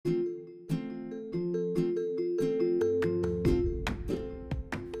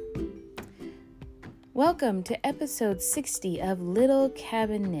Welcome to episode 60 of Little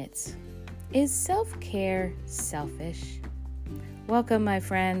Cabin Knits. Is self-care selfish? Welcome, my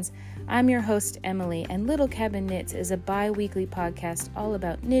friends. I'm your host, Emily, and Little Cabin Knits is a bi-weekly podcast all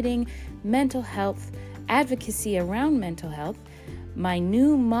about knitting, mental health, advocacy around mental health, my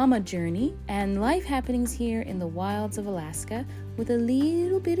new mama journey, and life happenings here in the wilds of Alaska with a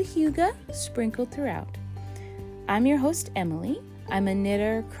little bit of hygge sprinkled throughout. I'm your host, Emily. I'm a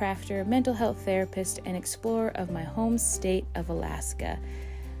knitter, crafter, mental health therapist, and explorer of my home state of Alaska.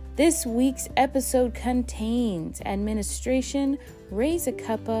 This week's episode contains administration, raise a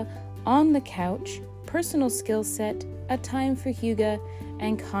cuppa, on the couch, personal skill set, a time for hygge,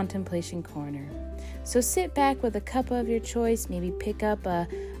 and contemplation corner. So sit back with a cuppa of your choice, maybe pick up a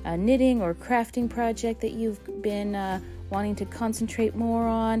knitting or crafting project that you've been wanting to concentrate more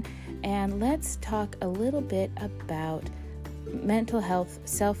on, and let's talk a little bit about mental health,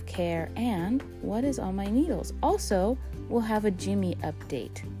 self-care, and what is on my needles. Also, we'll have a Jimmy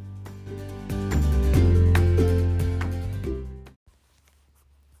update.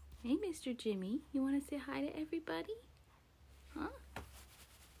 Hey, Mr. Jimmy, you want to say hi to everybody? Huh?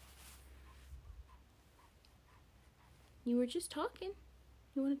 You were just talking.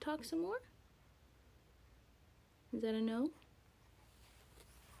 You want to talk some more? Is that a no?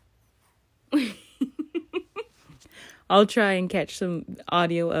 I'll try and catch some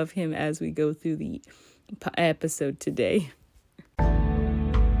audio of him as we go through the episode today.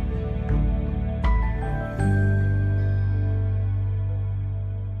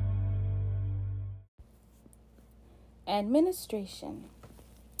 Administration.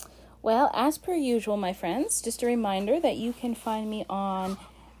 Well, as per usual, my friends, just a reminder that you can find me on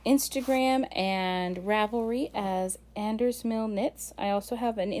Instagram and Ravelry as Anders Mill Knits. I also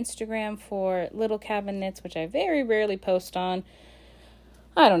have an Instagram for Little Cabin Knits, which I very rarely post on.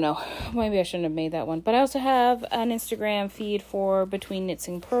 I don't know. Maybe I shouldn't have made that one. But I also have an Instagram feed for Between Knits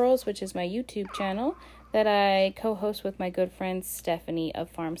and Pearls, which is my YouTube channel that I co-host with my good friend Stephanie of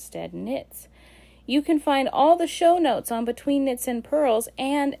Farmstead Knits. You can find all the show notes on Between Knits and Pearls.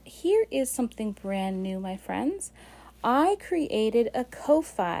 And here is something brand new, my friends. I created a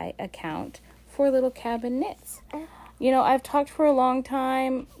Ko-Fi account for Little Cabin Knits. You know, I've talked for a long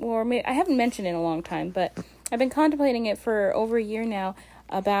time, or maybe I haven't mentioned it in a long time, but I've been contemplating it for over a year now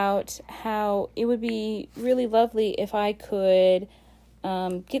about how it would be really lovely if I could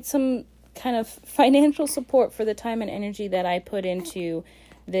get some kind of financial support for the time and energy that I put into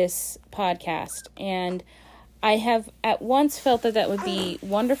this podcast. And I have at once felt that would be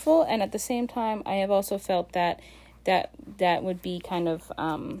wonderful, and at the same time, I have also felt that would be kind of,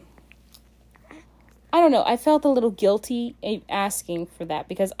 I don't know, I felt a little guilty asking for that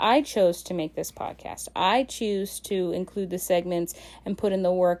because I chose to make this podcast. I choose to include the segments and put in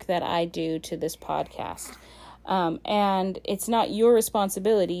the work that I do to this podcast. And it's not your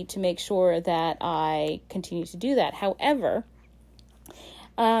responsibility to make sure that I continue to do that. However,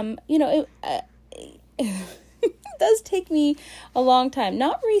 it does take me a long time.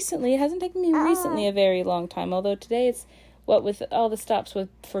 Not recently. It hasn't taken me recently a very long time. Although today it's with all the stops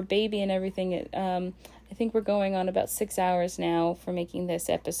for baby and everything. I think we're going on about 6 hours now for making this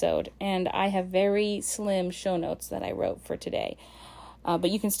episode. And I have very slim show notes that I wrote for today. But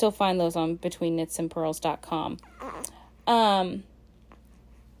you can still find those on betweenknitsandpearls.com.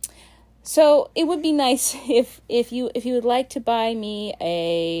 So it would be nice if you would like to buy me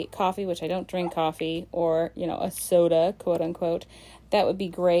a coffee, which I don't drink coffee, or, a soda, quote unquote, that would be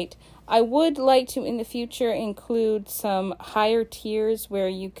great. I would like to in the future include some higher tiers where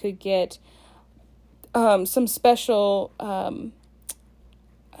you could get some special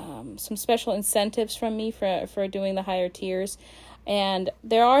incentives from me for doing the higher tiers. And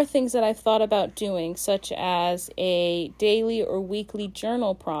there are things that I've thought about doing, such as a daily or weekly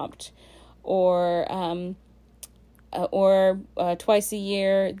journal prompt, or twice a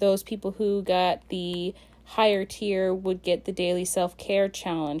year, those people who got the higher tier would get the daily self-care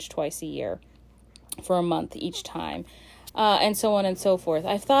challenge twice a year for a month each time, and so on and so forth.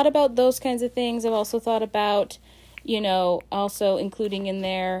 I've thought about those kinds of things. I've also thought about, also including in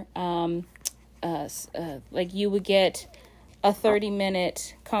there, like you would get a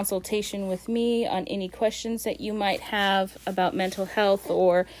 30-minute consultation with me on any questions that you might have about mental health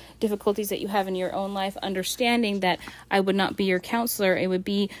or difficulties that you have in your own life, understanding that I would not be your counselor. It would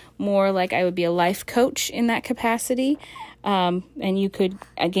be more like I would be a life coach in that capacity, and you could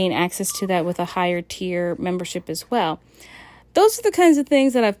gain access to that with a higher tier membership as well. Those are the kinds of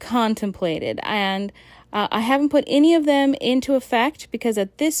things that I've contemplated, and I haven't put any of them into effect because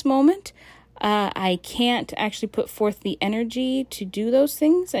at this moment, I can't actually put forth the energy to do those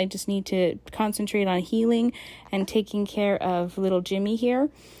things. I just need to concentrate on healing and taking care of little Jimmy here.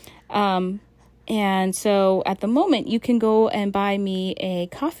 And so at the moment, you can go and buy me a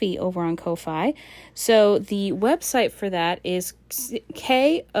coffee over on Ko-Fi. So the website for that is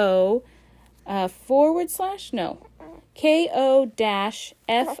ko-fi.com/Little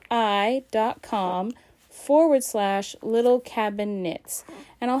Cabin Knits.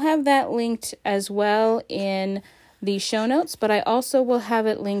 And I'll have that linked as well in the show notes, but I also will have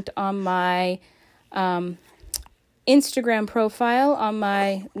it linked on my Instagram profile, on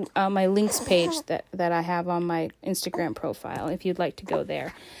my links page that I have on my Instagram profile, if you'd like to go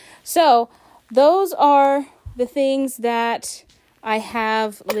there. So those are the things that I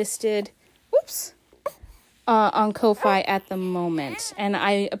have listed on Ko-Fi at the moment, and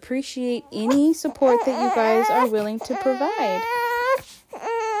I appreciate any support that you guys are willing to provide.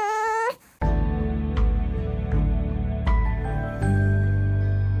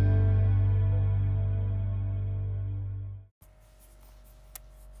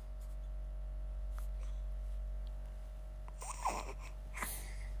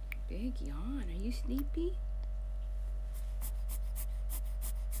 Big yawn. Are you sleepy?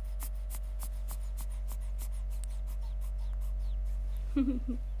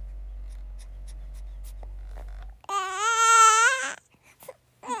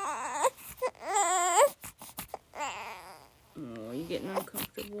 Oh, you getting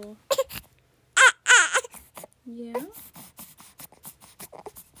uncomfortable? Yeah?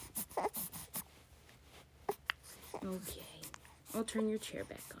 Okay. I'll turn your chair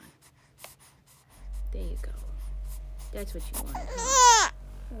back on. There you go. That's what you want, huh?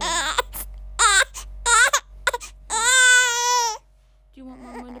 Do you want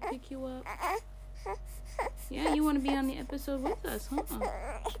Mama to pick you up? Yeah, you want to be on the episode with us, huh?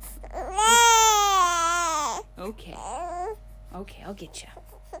 Okay. Okay, I'll get you.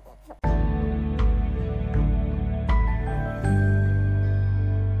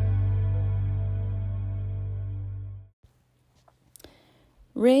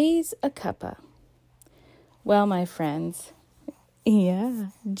 Raise a cuppa. Well, my friends,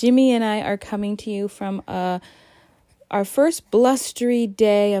 Jimmy and I are coming to you from our first blustery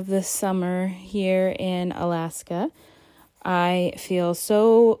day of the summer here in Alaska. I feel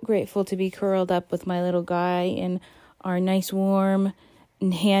so grateful to be curled up with my little guy in our nice warm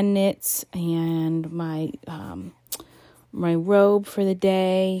hand knits and my robe for the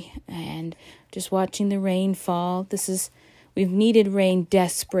day, and just watching the rain fall. We've needed rain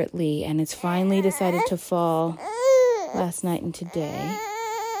desperately, and it's finally decided to fall last night and today.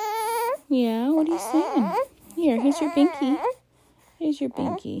 Yeah, what are you saying? Here's your binky. Here's your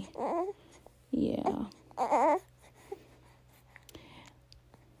binky. Yeah.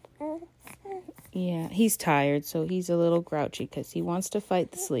 Yeah, he's tired, so he's a little grouchy because he wants to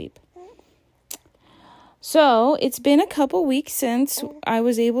fight the sleep. So, it's been a couple weeks since I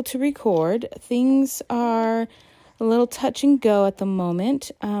was able to record. Things are a little touch and go at the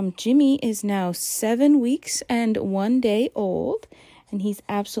moment. Jimmy is now 7 weeks and 1 day old, and he's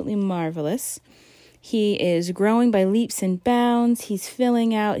absolutely marvelous. He is growing by leaps and bounds. He's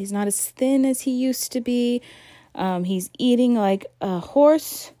filling out. He's not as thin as he used to be. He's eating like a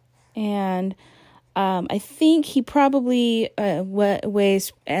horse, and I think he probably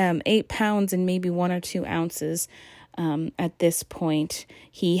weighs 8 pounds and maybe 1 or 2 ounces. At this point,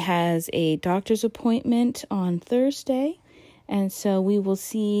 he has a doctor's appointment on Thursday, and so we will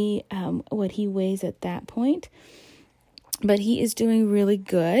see what he weighs at that point. But he is doing really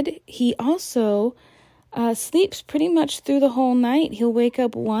good. He also sleeps pretty much through the whole night. He'll wake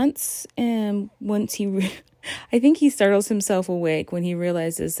up once, and I think he startles himself awake when he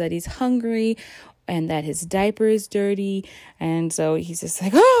realizes that he's hungry and that his diaper is dirty, and so he's just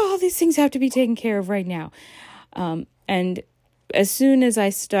like, oh, all these things have to be taken care of right now. And as soon as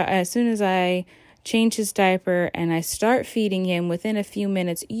I change his diaper and I start feeding him, within a few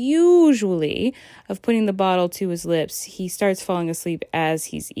minutes, usually, of putting the bottle to his lips, he starts falling asleep as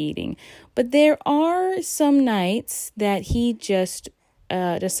he's eating. But there are some nights that he just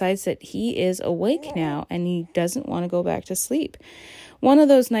decides that he is awake now and he doesn't want to go back to sleep. One of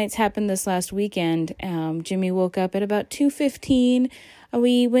those nights happened this last weekend. Jimmy woke up at about 2:15.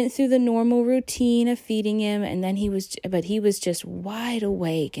 We went through the normal routine of feeding him, and then he was just wide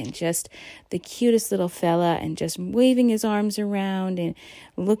awake and just the cutest little fella, and just waving his arms around and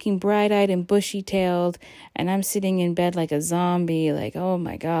looking bright-eyed and bushy-tailed. And I'm sitting in bed like a zombie, like, oh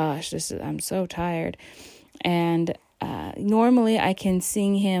my gosh, I'm so tired. And normally I can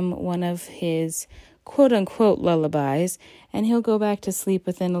sing him one of his quote unquote lullabies, and he'll go back to sleep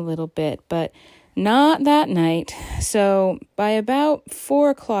within a little bit, but not that night. So by about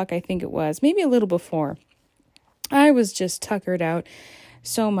 4:00, I think it was, maybe a little before, I was just tuckered out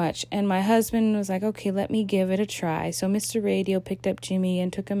so much. And my husband was like, okay, let me give it a try. So Mr. Radio picked up Jimmy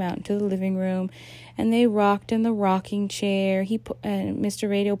and took him out into the living room, and they rocked in the rocking chair. Mr.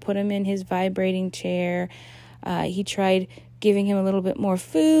 Radio put him in his vibrating chair. He tried giving him a little bit more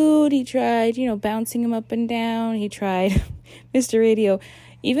food. He tried, bouncing him up and down. He tried Mr. Radio,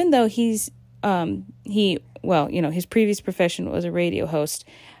 even though his previous profession was a radio host,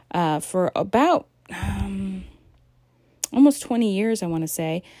 for about, almost 20 years, I want to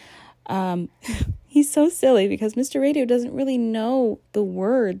say. He's so silly because Mr. Radio doesn't really know the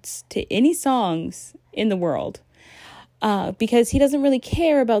words to any songs in the world, because he doesn't really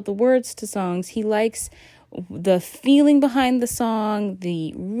care about the words to songs. He likes the feeling behind the song,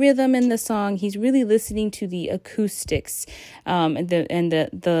 the rhythm in the song. He's really listening to the acoustics, and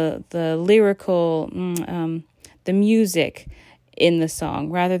the lyrical, the music in the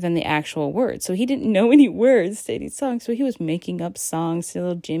song rather than the actual words. So he didn't know any words to any songs, so he was making up songs to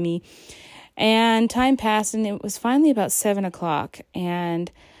little Jimmy. And time passed, and it was finally about 7:00, and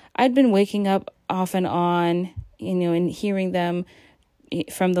I'd been waking up off and on, and hearing them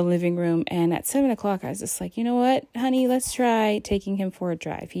from the living room. And at 7:00, I was just like, you know what, honey, let's try taking him for a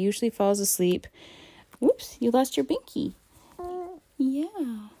drive. He usually falls asleep. Whoops, you lost your binky.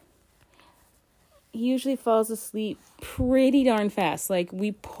 Yeah. He usually falls asleep pretty darn fast. Like,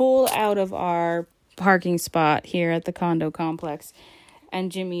 we pull out of our parking spot here at the condo complex, and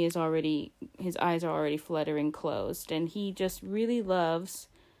Jimmy his eyes are already fluttering closed, and he just really loves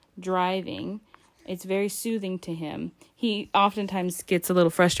driving. It's very soothing to him. He oftentimes gets a little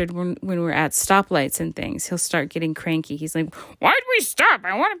frustrated when we're at stoplights and things. He'll start getting cranky. He's like, why did we stop?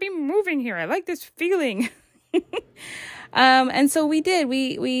 I want to be moving here. I like this feeling. And so we did.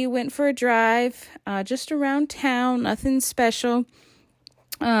 We went for a drive, just around town, nothing special.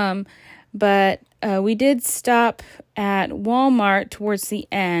 But we did stop at Walmart towards the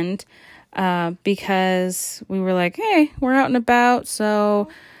end, because we were like, hey, we're out and about, so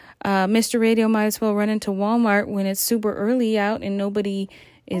Mr. Radio might as well run into Walmart when it's super early out and nobody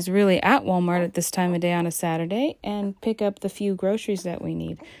is really at Walmart at this time of day on a Saturday, and pick up the few groceries that we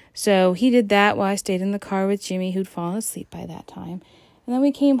need. So he did that while I stayed in the car with Jimmy, who'd fallen asleep by that time. And then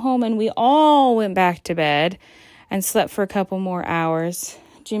we came home and we all went back to bed and slept for a couple more hours.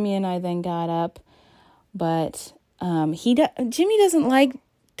 Jimmy and I then got up, but Jimmy doesn't like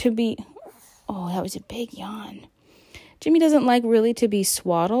to be, oh, that was a big yawn. Jimmy doesn't like really to be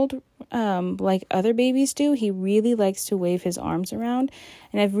swaddled like other babies do. He really likes to wave his arms around.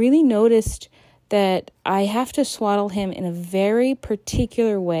 And I've really noticed that I have to swaddle him in a very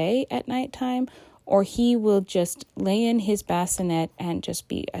particular way at nighttime, or he will just lay in his bassinet and just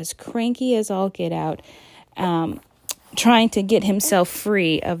be as cranky as all get out, trying to get himself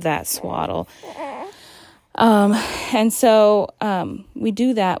free of that swaddle. And so we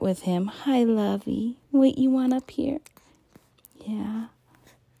do that with him. Hi, lovey. Wait, you want up here? Yeah.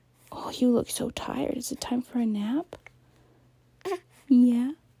 Oh, you look so tired. Is it time for a nap?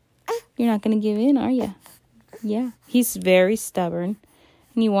 Yeah. You're not going to give in, are you? Yeah. He's very stubborn,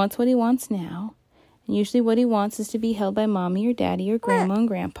 and he wants what he wants now. And usually what he wants is to be held by mommy or daddy or grandma and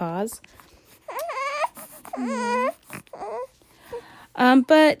grandpa's.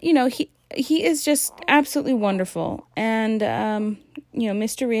 But, he is just absolutely wonderful. And,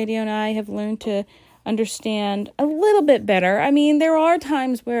 Mr. Radio and I have learned to understand a little bit better. I mean, there are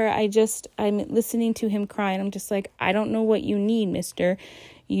times where I'm listening to him cry, and I'm just like, I don't know what you need, mister.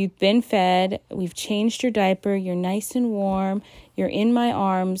 You've been fed. We've changed your diaper. You're nice and warm. You're in my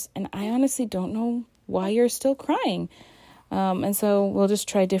arms. And I honestly don't know why you're still crying. And so we'll just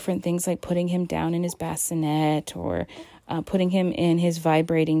try different things, like putting him down in his bassinet, or putting him in his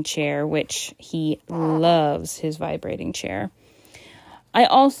vibrating chair, which he loves his vibrating chair. I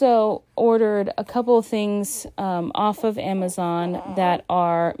also ordered a couple of things off of Amazon that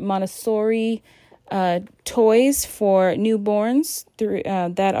are Montessori toys for newborns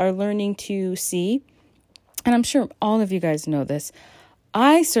that are learning to see. And I'm sure all of you guys know this.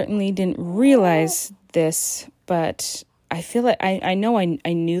 I certainly didn't realize this, but I feel like I know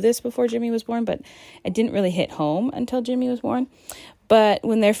I knew this before Jimmy was born, but it didn't really hit home until Jimmy was born. But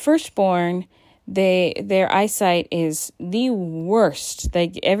when they're first born, their eyesight is the worst.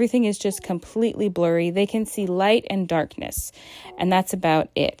 Everything is just completely blurry. They can see light and darkness, and that's about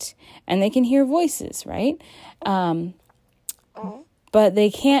it. And they can hear voices, right? But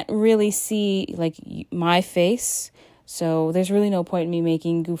they can't really see like my face. So there's really no point in me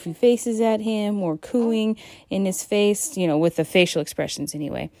making goofy faces at him or cooing in his face, with the facial expressions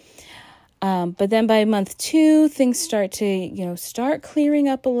anyway. But then by month 2, things start to, start clearing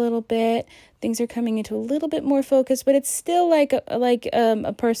up a little bit. Things are coming into a little bit more focus, but it's still like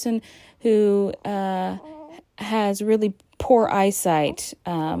a person who has really poor eyesight,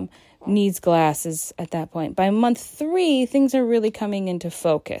 needs glasses at that point. By month 3, things are really coming into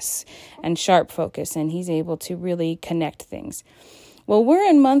focus and sharp focus, and he's able to really connect things. Well, we're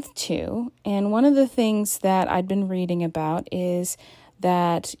in month 2, and one of the things that I'd been reading about is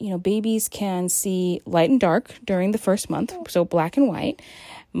that, babies can see light and dark during the first month, so black and white.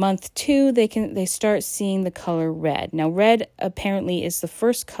 Month 2, they start seeing the color red. Now, red apparently is the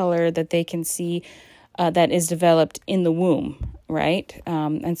first color that they can see that is developed in the womb, right?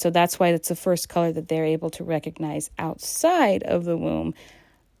 And so that's why it's the first color that they're able to recognize outside of the womb,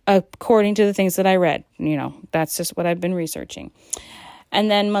 according to the things that I read. That's just what I've been researching. And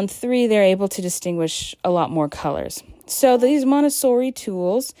then month 3, they're able to distinguish a lot more colors. So these Montessori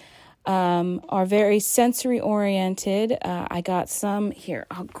tools are very sensory oriented. I got some here.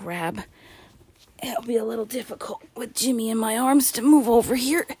 I'll grab. It'll be a little difficult with Jimmy in my arms to move over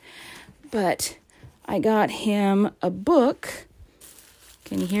here. But I got him a book.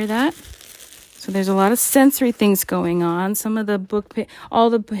 Can you hear that? So there's a lot of sensory things going on. Some of the book, all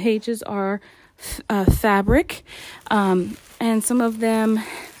the pages are fabric. And some of them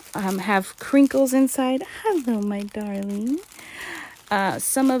have crinkles inside. Hello, my darling.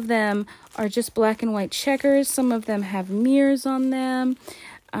 Some of them are just black and white checkers. Some of them have mirrors on them.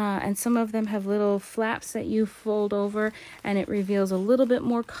 And some of them have little flaps that you fold over, and it reveals a little bit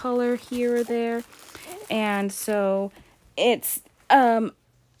more color here or there. And so it's a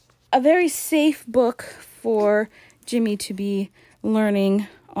very safe book for Jimmy to be learning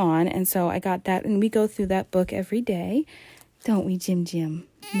on. And so I got that, and we go through that book every day. Don't we, Jim?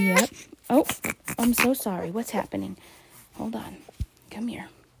 Yep. Oh, I'm so sorry. What's happening? Hold on. Come here.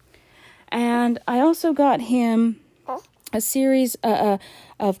 And I also got him a series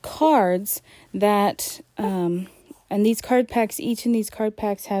of cards that, and these card packs, each in these card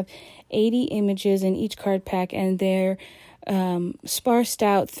packs have 80 images in each card pack, and they're sparsed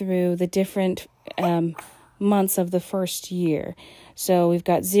out through the different months of the first year. So we've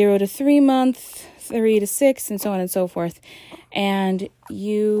got 0 to 3 month, 3 to 6, and so on and so forth. And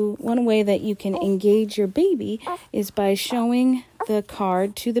one way that you can engage your baby is by showing the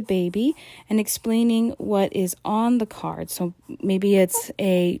card to the baby and explaining what is on the card. So maybe it's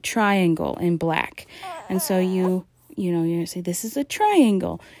a triangle in black. And so you say, this is a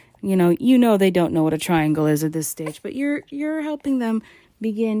triangle. They don't know what a triangle is at this stage, but you're helping them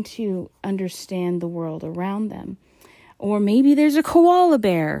begin to understand the world around them. Or maybe there's a koala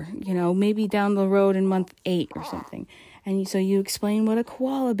bear, maybe down the road in month 8 or something. And so you explain what a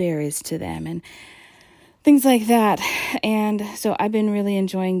koala bear is to them and things like that. And so I've been really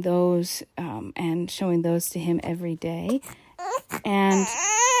enjoying those and showing those to him every day. And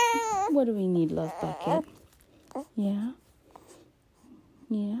what do we need, Love Bucket? Yeah.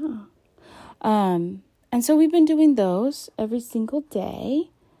 And so we've been doing those every single day.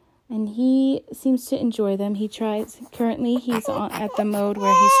 And he seems to enjoy them. Currently he's at the mode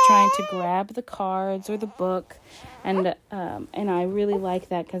where he's trying to grab the cards or the book. And I really like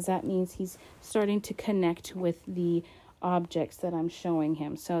that, because that means he's starting to connect with the objects that I'm showing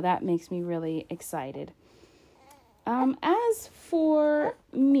him. So that makes me really excited. As for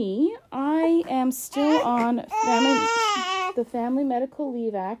me, I am still on the Family Medical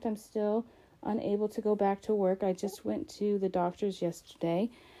Leave Act. I'm still unable to go back to work. I just went to the doctor's yesterday.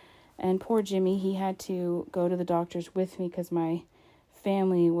 And poor Jimmy, he had to go to the doctor's with me because my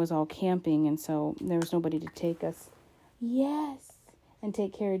family was all camping, and so there was nobody to take us. Yes, and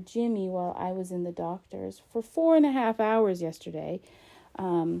take care of Jimmy while I was in the doctor's for 4.5 hours yesterday.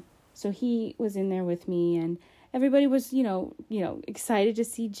 So he was in there with me, and everybody was, excited to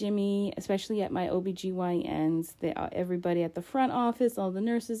see Jimmy, especially at my OBGYNs. Everybody at the front office, all the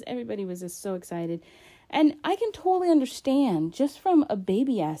nurses, everybody was just so excited. And I can totally understand just from a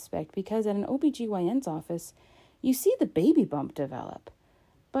baby aspect, because at an OBGYN's office, you see the baby bump develop,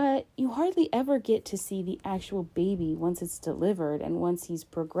 but you hardly ever get to see the actual baby once it's delivered and once he's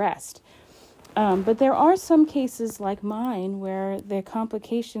progressed. But there are some cases like mine where the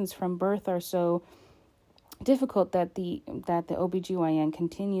complications from birth are so difficult that the OBGYN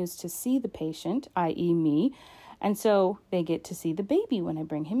continues to see the patient, i.e. me, and so they get to see the baby when I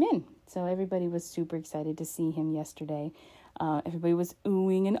bring him in. So everybody was super excited to see him yesterday. Everybody was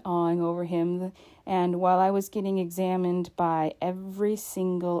oohing and awing over him. And while I was getting examined by every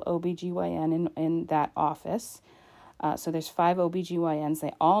single OBGYN in that office, So there's 5 OBGYNs.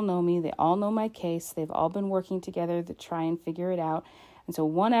 They all know me. They all know my case. They've all been working together to try and figure it out. And so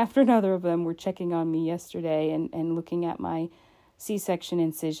one after another of them were checking on me yesterday and looking at my C-section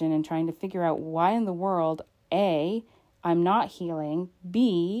incision and trying to figure out why in the world, A, I'm not healing,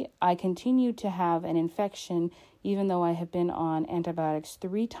 B, I continue to have an infection even though I have been on antibiotics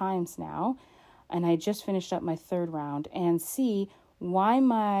 3 times now, and I just finished up my 3rd round, and C, why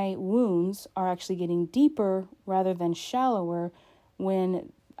my wounds are actually getting deeper rather than shallower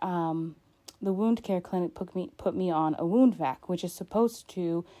when the wound care clinic put me on a wound vac, which is supposed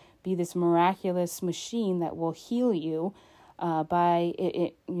to be this miraculous machine that will heal you by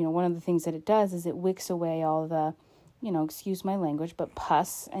it. One of the things that it does is it wicks away all the, excuse my language, but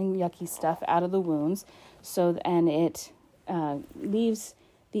pus and yucky stuff out of the wounds. And it leaves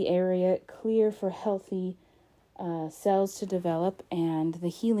the area clear for healthy cells to develop and the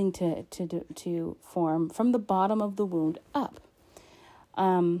healing to form from the bottom of the wound up.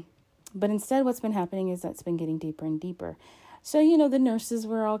 But instead what's been happening is that's been getting deeper and deeper. So, the nurses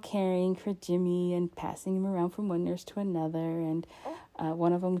were all caring for Jimmy and passing him around from one nurse to another. And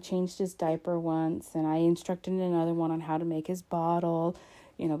one of them changed his diaper once, and I instructed another one on how to make his bottle,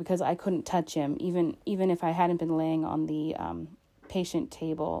 because I couldn't touch him. Even if I hadn't been laying on the patient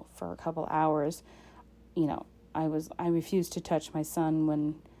table for a couple hours, I refused to touch my son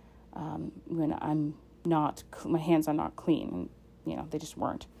when I'm not, my hands are not clean, and, they just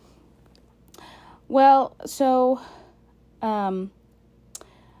weren't. Well, so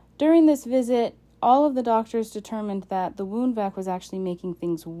during this visit, all of the doctors determined that the wound vac was actually making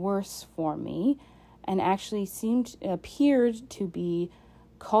things worse for me and actually appeared to be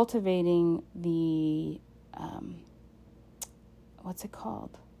cultivating the, what's it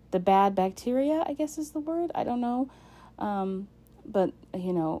called? The bad bacteria, I guess is the word. I don't know. But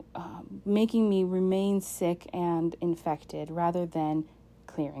making me remain sick and infected rather than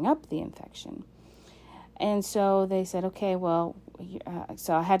clearing up the infection. And so they said, okay, well,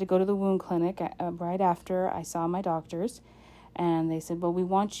 so I had to go to the wound clinic right after I saw my doctors. And they said, well, we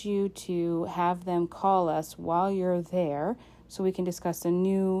want you to have them call us while you're there so we can discuss a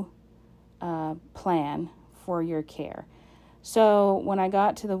new plan for your care. So when I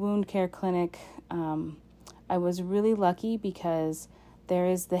got to the wound care clinic, I was really lucky because there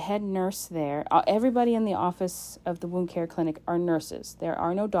is the head nurse there. Everybody in the office of the wound care clinic are nurses. There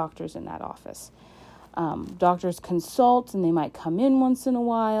are no doctors in that office. Doctors consult and they might come in once in a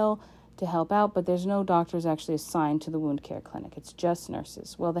while to help out, but there's no doctors actually assigned to the wound care clinic. It's just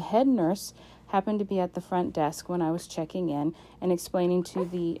nurses. Well, the head nurse happened to be at the front desk when I was checking in and explaining to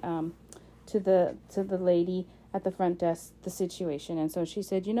the lady at the front desk the situation. And so she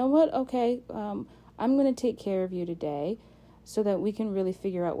said, you know what? Okay, I'm going to take care of you today so that we can really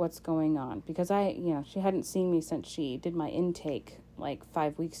figure out what's going on. Because she hadn't seen me since she did my intake like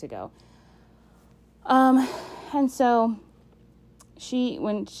 5 weeks ago. And so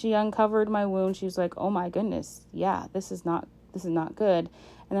when she uncovered my wound, she was like, oh my goodness, yeah, this is not good.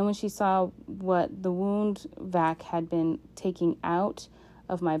 And then when she saw what the wound vac had been taking out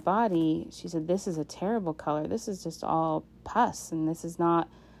of my body, she said, this is a terrible color. This is just all pus, and this is not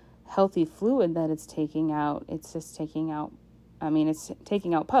healthy fluid that it's taking out. It's just taking out, it's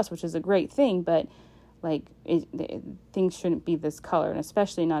taking out pus, which is a great thing, but things shouldn't be this color, and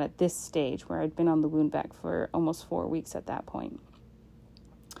especially not at this stage where I'd been on the wound vac for almost 4 weeks at that point.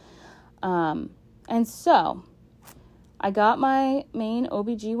 And so I got my main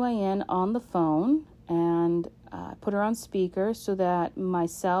OBGYN on the phone and put her on speaker so that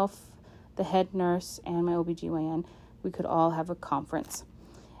myself, the head nurse, and my OBGYN, we could all have a conference.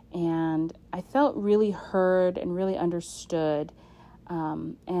 And I felt really heard and really understood.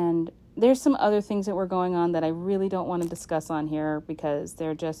 And there's some other things that were going on that I really don't want to discuss on here because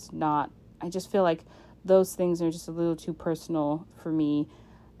they're just not, I just feel like those things are just a little too personal for me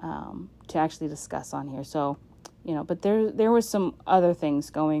to actually discuss on here. So, but there was some other things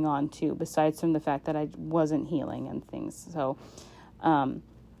going on too, besides from the fact that I wasn't healing and things. So,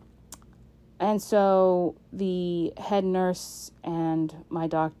 and so the head nurse and my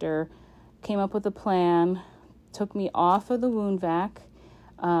doctor came up with a plan, took me off of the wound vac.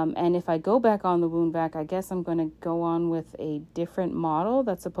 And if I go back on the wound vac, I guess I'm going to go on with a different model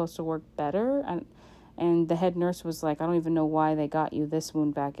that's supposed to work better. And the head nurse was like, I don't even know why they got you this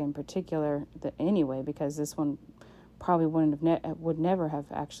wound vac in particular anyway, because this one probably would never have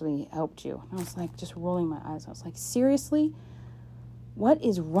actually helped you. And I was like, just rolling my eyes. I was like, seriously? What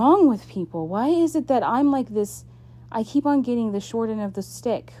is wrong with people? Why is it that I'm like this? I keep on getting the short end of the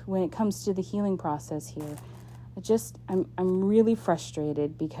stick when it comes to the healing process here. I'm really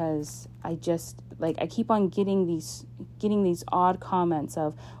frustrated because I keep on getting these odd comments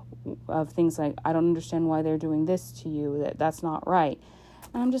of things like, I don't understand why they're doing this to you, that's not right.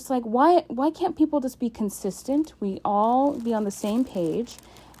 And I'm just like, why can't people just be consistent? We all be on the same page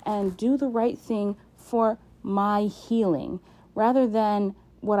and do the right thing for my healing, rather than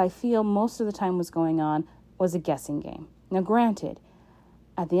what I feel most of the time was going on was a guessing game. Now, granted,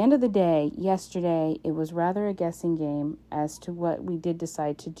 at the end of the day, yesterday, it was rather a guessing game as to what we did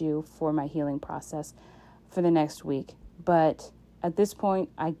decide to do for my healing process for the next week. But at this point,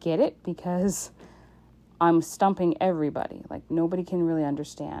 I get it because I'm stumping everybody. Like, nobody can really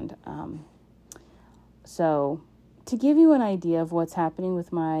understand. So to give you an idea of what's happening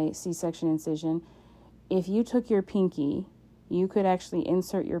with my C-section incision, if you took your pinky, you could actually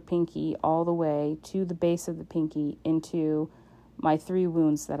insert your pinky all the way to the base of the pinky into my 3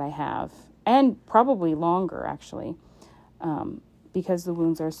 wounds that I have, and probably longer actually, because the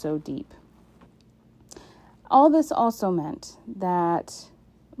wounds are so deep. All this also meant that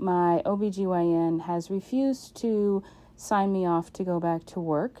my OBGYN has refused to sign me off to go back to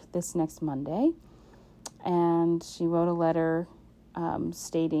work this next Monday, and she wrote a letter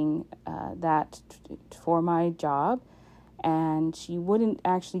stating that for my job, and she wouldn't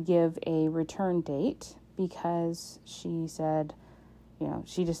actually give a return date because she said,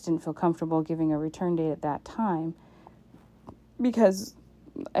 she just didn't feel comfortable giving a return date at that time because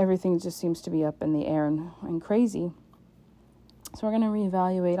everything just seems to be up in the air and crazy. So we're going to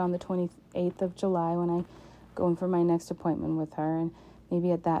reevaluate on the 28th of July when I go in for my next appointment with her, and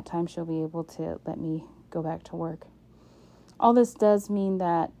maybe at that time she'll be able to let me go back to work. All this does mean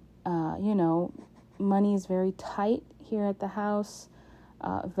that, money is very tight here at the house,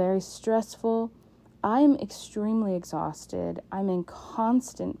 very stressful. I'm extremely exhausted. I'm in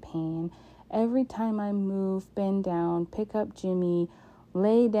constant pain. Every time I move, bend down, pick up Jimmy,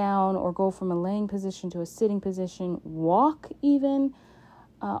 lay down, or go from a laying position to a sitting position, walk even,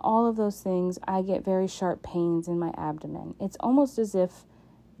 all of those things, I get very sharp pains in my abdomen. It's almost as if,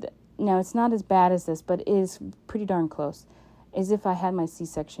 now it's not as bad as this, but it is pretty darn close, as if I had my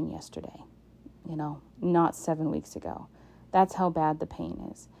C-section yesterday, not 7 weeks ago. That's how bad the pain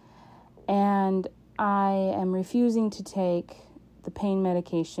is. And I am refusing to take the pain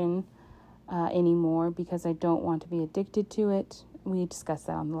medication anymore because I don't want to be addicted to it. We discussed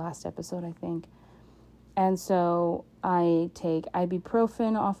that on the last episode, I think. And so I take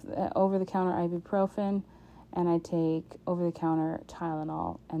ibuprofen, over-the-counter ibuprofen, and I take over-the-counter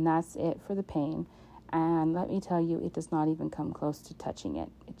Tylenol, and that's it for the pain. And let me tell you, it does not even come close to touching it.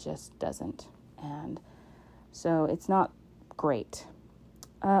 It just doesn't. And so it's not great.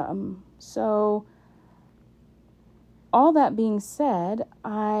 So all that being said,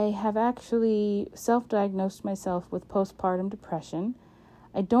 I have actually self-diagnosed myself with postpartum depression.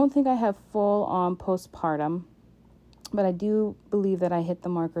 I don't think I have full-on postpartum, but I do believe that I hit the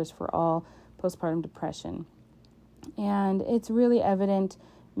markers for all postpartum depression. And it's really evident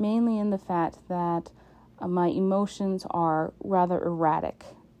mainly in the fact that my emotions are rather erratic.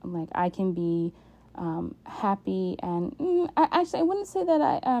 Like, I can be happy, and I wouldn't say that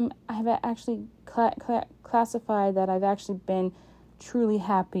I have actually classified that I've actually been truly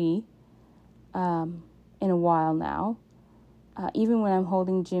happy in a while now. Even when I'm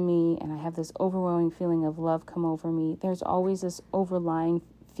holding Jimmy and I have this overwhelming feeling of love come over me, there's always this overlying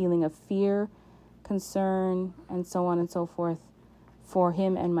feeling of fear, concern, and so on and so forth for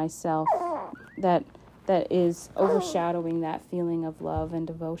him and myself that is overshadowing that feeling of love and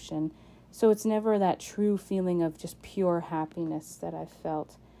devotion. So it's never that true feeling of just pure happiness that I've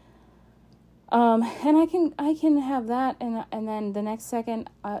felt. And I can have that, and then the next second,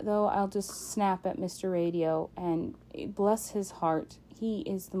 though, I'll just snap at Mr. Radio, and bless his heart, he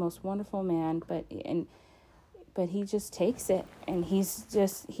is the most wonderful man, but he just takes it, and he's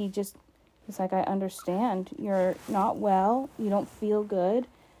like, I understand, you're not well, you don't feel good,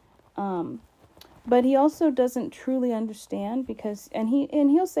 but he also doesn't truly understand because, and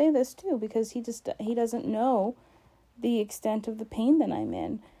he'll say this too, because he doesn't know the extent of the pain that I'm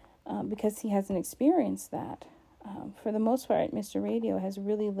in. Because he hasn't experienced that. For the most part, Mr. Radio has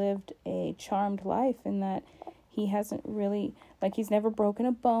really lived a charmed life in that he hasn't really, he's never broken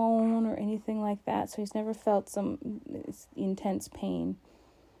a bone or anything like that, so he's never felt some intense pain.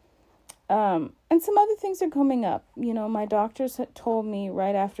 And some other things are coming up. My doctors had told me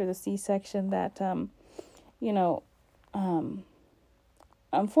right after the C-section that,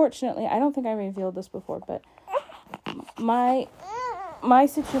 unfortunately, I don't think I revealed this before, but my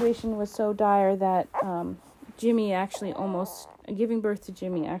situation was so dire that giving birth to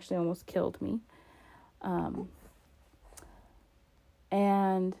Jimmy actually almost killed me.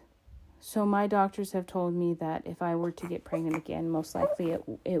 And so my doctors have told me that if I were to get pregnant again, most likely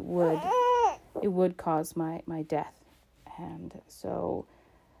it would cause my death. And so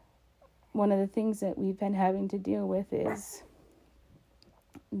one of the things that we've been having to deal with is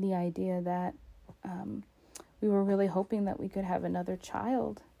the idea that we were really hoping that we could have another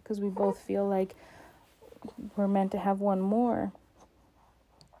child, because we both feel like we're meant to have one more.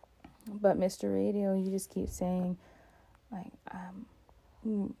 But Mr. Radio, you just keep saying, like,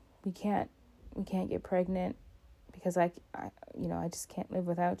 we can't get pregnant because I just can't live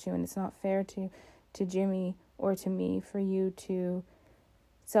without you, and it's not fair to Jimmy or to me for you to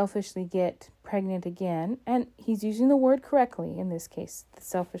selfishly get pregnant again. And he's using the word correctly in this case, the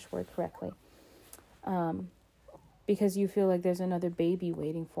selfish word correctly, because you feel like there's another baby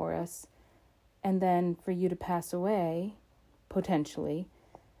waiting for us, and then for you to pass away potentially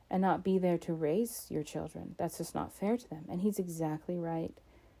and not be there to raise your children. That's just not fair to them. And he's exactly right.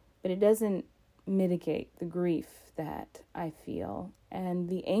 But it doesn't mitigate the grief that I feel and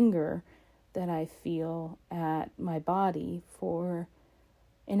the anger that I feel at my body for,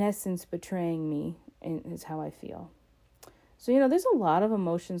 in essence, betraying me, is how I feel. So, there's a lot of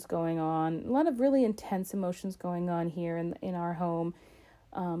emotions going on, a lot of really intense emotions going on here in our home.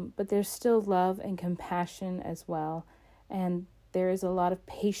 But there's still love and compassion as well. And there is a lot of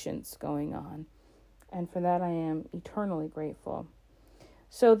patience going on. And for that, I am eternally grateful.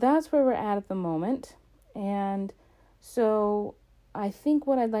 So that's where we're at the moment. And so I think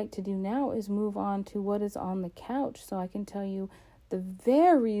what I'd like to do now is move on to what is on the couch, so I can tell you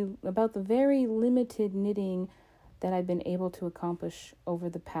about the very limited knitting that I've been able to accomplish over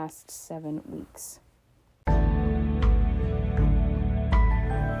the past 7 weeks.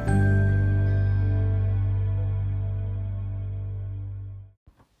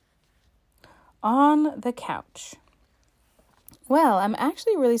 On the couch. Well, I'm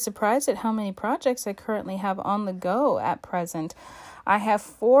actually really surprised at how many projects I currently have on the go at present. I have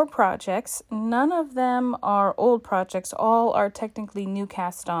 4 projects. None of them are old projects. All are technically new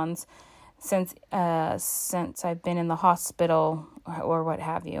cast-ons since I've been in the hospital or what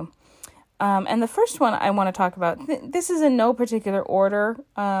have you. And the first one I want to talk about, this is in no particular order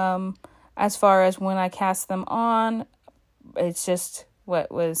as far as when I cast them on. It's just what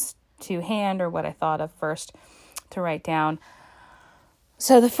was to hand or what I thought of first to write down.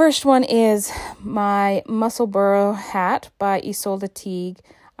 So the first one is my Musselburgh hat by Isolde Teague.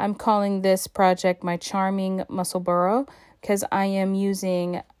 I'm calling this project my Charming Musselburgh because I am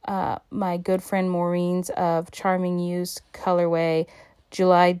using my good friend Maureen's of Charming Used colorway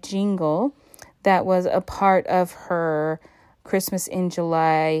July Jingle that was a part of her Christmas in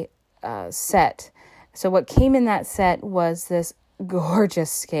July set. So what came in that set was this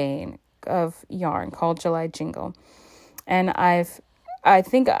gorgeous skein of yarn called July Jingle. And I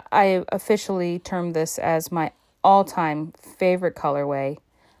think I officially termed this as my all-time favorite colorway,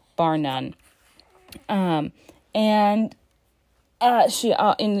 bar none. And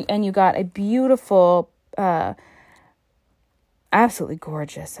you got a beautiful, absolutely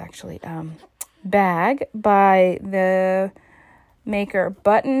gorgeous, actually, bag by the maker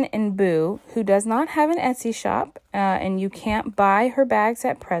Button and Boo, who does not have an Etsy shop, and you can't buy her bags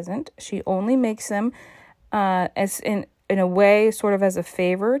at present. She only makes them as in a way, sort of as a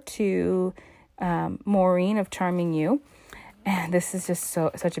favor to Maureen of Charming You. And this is just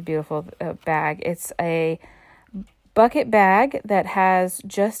such a beautiful bag. It's a bucket bag that has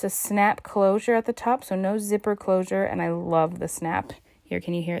just a snap closure at the top, so no zipper closure, and I love the snap. Here,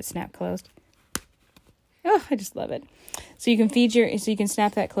 can you hear it snap closed? Oh, I just love it. So you can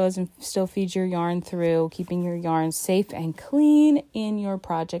snap that closed and still feed your yarn through, keeping your yarn safe and clean in your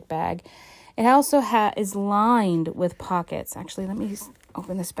project bag. It also is lined with pockets. Actually, let me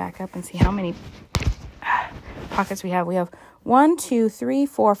open this back up and see how many pockets we have. We have 1, 2, 3,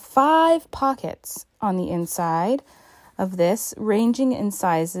 4, 5 pockets on the inside of this, ranging in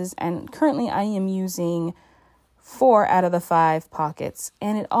sizes. And currently I am using 4 out of the 5 pockets.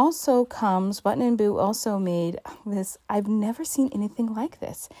 And it also comes, Button and Boo also made this. I've never seen anything like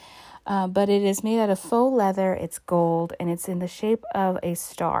this. But it is made out of faux leather. It's gold, and it's in the shape of a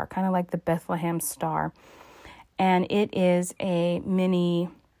star, kind of like the Bethlehem star. And it is a mini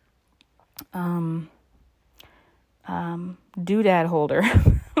doodad holder.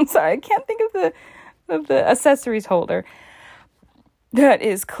 I'm sorry, I can't think of the accessories holder that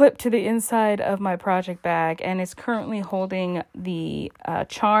is clipped to the inside of my project bag, and it's currently holding the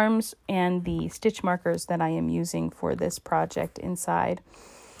charms and the stitch markers that I am using for this project inside.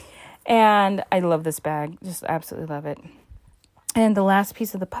 And I love this bag, just absolutely love it. And the last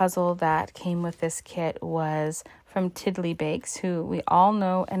piece of the puzzle that came with this kit was from Tiddly Bakes, who we all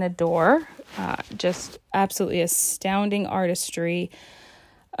know and adore. Just absolutely astounding artistry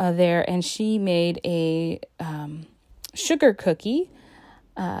there. And she made a sugar cookie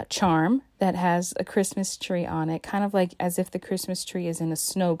charm that has a Christmas tree on it, kind of like as if the Christmas tree is in a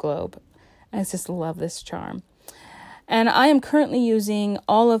snow globe. I just love this charm. And I am currently using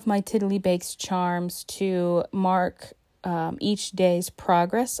all of my Tiddly Bakes charms to mark each day's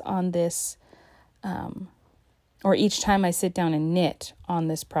progress on this, or each time I sit down and knit on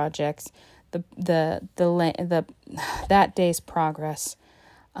this project, that day's progress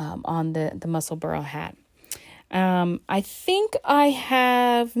on the Musselburgh hat. I think I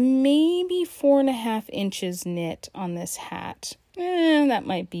have maybe 4.5 inches knit on this hat. That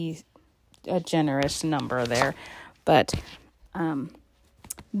might be a generous number there, but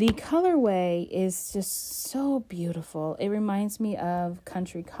the colorway is just so beautiful. It reminds me of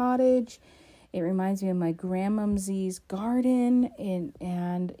Country Cottage. It reminds me of my grandmomsy's garden,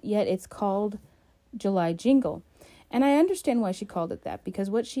 and yet it's called July Jingle. And I understand why she called it that, because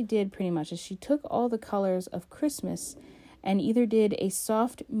what she did pretty much is she took all the colors of Christmas and either did a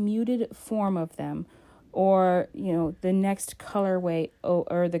soft muted form of them, or, the next colorway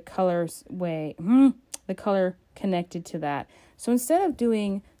or the colors way, the color connected to that. So instead of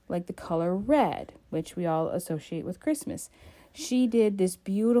doing like the color red, which we all associate with Christmas, she did this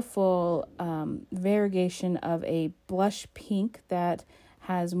beautiful variegation of a blush pink that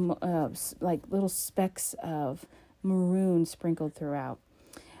has like little specks of maroon sprinkled throughout.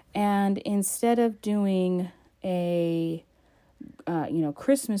 And instead of doing a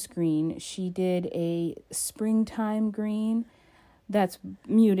Christmas green, she did a springtime green that's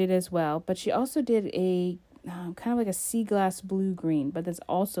muted as well, but she also did a kind of like a sea glass blue green, but that's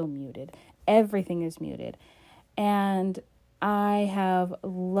also muted. Everything is muted. And I have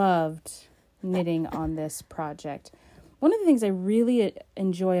loved knitting on this project. One of the things I really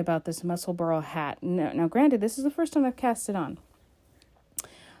enjoy about this Musselburgh hat, now granted, this is the first time I've cast it on,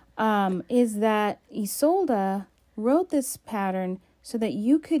 is that Isolde wrote this pattern so that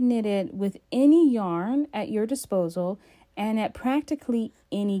you could knit it with any yarn at your disposal and at practically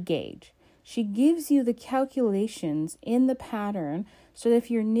any gauge. She gives you the calculations in the pattern so that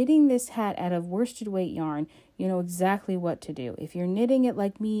if you're knitting this hat out of worsted weight yarn, you know exactly what to do. If you're knitting it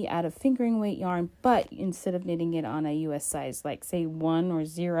like me out of fingering weight yarn, but instead of knitting it on a US size, like say 1 or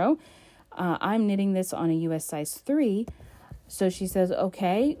 0, I'm knitting this on a US size 3. So she says,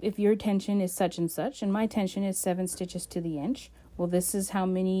 okay, if your tension is such and such, and my tension is 7 stitches to the inch, well, this is how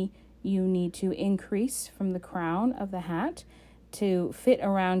many you need to increase from the crown of the hat to fit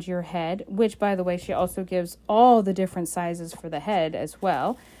around your head, which, by the way, she also gives all the different sizes for the head as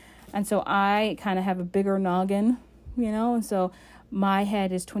well. And so I kind of have a bigger noggin, and so my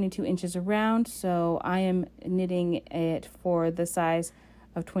head is 22 inches around, so I am knitting it for the size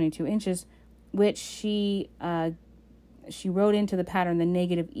of 22 inches, which she wrote into the pattern the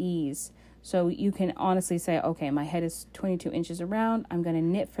negative ease. So you can honestly say, okay, my head is 22 inches around, I'm going to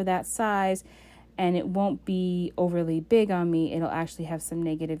knit for that size, and it won't be overly big on me. It'll actually have some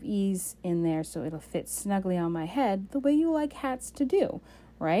negative ease in there, so it'll fit snugly on my head the way you like hats to do,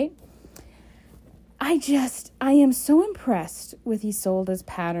 right? I am so impressed with Isolde's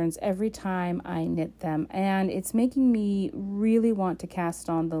patterns every time I knit them, and it's making me really want to cast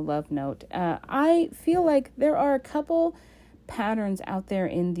on the Love Note. I feel like there are a couple patterns out there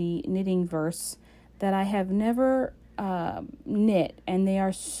in the knitting verse that I have never knit, and they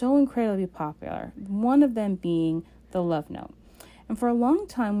are so incredibly popular. One of them being the Love Note. And for a long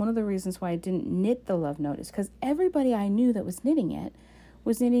time, one of the reasons why I didn't knit the Love Note is because everybody I knew that was knitting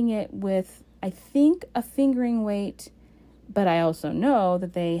it with, I think, a fingering weight, but I also know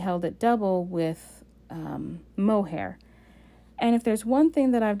that they held it double with mohair. And if there's one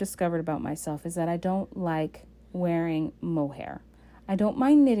thing that I've discovered about myself is that I don't like wearing mohair. I don't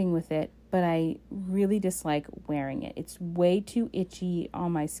mind knitting with it, but I really dislike wearing it. It's way too itchy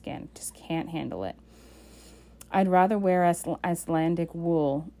on my skin. Just can't handle it. I'd rather wear Icelandic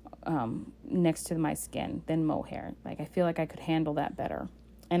wool next to my skin than mohair. Like, I feel like I could handle that better.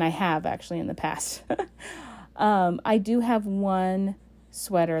 And I have actually in the past. I do have one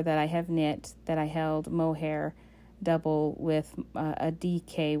sweater that I have knit that I held mohair double with a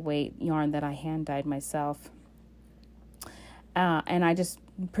DK weight yarn that I hand dyed myself. And I just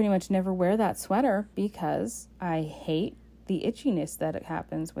pretty much never wear that sweater because I hate the itchiness that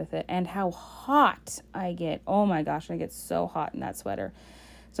happens with it and how hot I get. Oh my gosh, I get so hot in that sweater.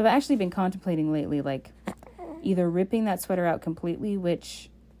 So I've actually been contemplating lately, like either ripping that sweater out completely, which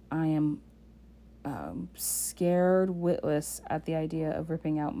I am scared witless at the idea of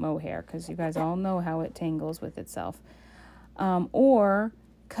ripping out mohair, because you guys all know how it tangles with itself. Or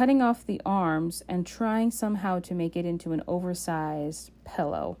cutting off the arms and trying somehow to make it into an oversized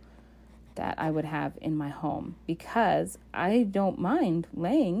pillow that I would have in my home, because I don't mind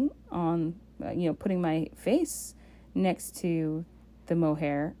laying on, putting my face next to the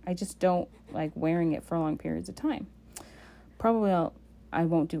mohair. I just don't like wearing it for long periods of time. Probably I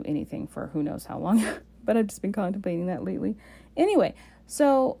won't do anything for who knows how long, but I've just been contemplating that lately. Anyway,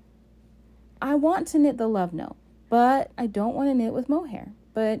 so I want to knit the Love Note, but I don't want to knit with mohair.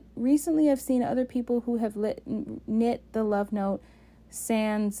 But recently I've seen other people who have knit the Love Note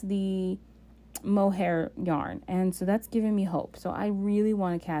sans the mohair yarn, and so that's giving me hope. So I really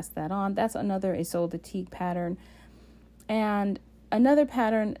want to cast that on. That's another Isolde Teague pattern. And another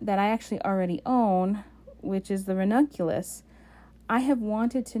pattern that I actually already own, which is the Ranunculus. I have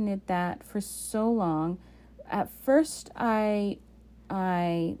wanted to knit that for so long. At first I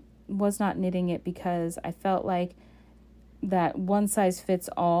was not knitting it because I felt like that one size fits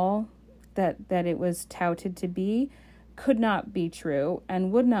all that it was touted to be could not be true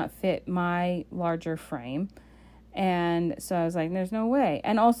and would not fit my larger frame. And so I was like, there's no way.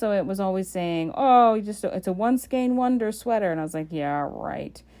 And also it was always saying, it's a one skein wonder sweater. And I was like, yeah,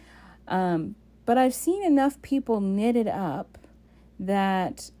 right. But I've seen enough people knit it up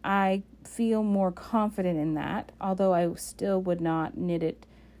that I feel more confident in that, although I still would not knit it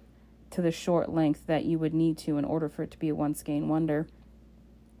to the short length that you would need to in order for it to be a one skein wonder.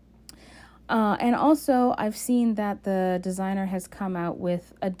 And also I've seen that the designer has come out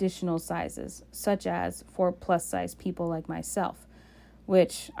with additional sizes, such as for plus size people like myself,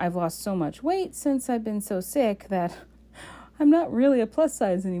 which I've lost so much weight since I've been so sick that I'm not really a plus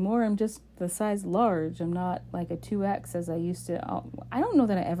size anymore. I'm just the size large. I'm not like a 2X as I used to. I don't know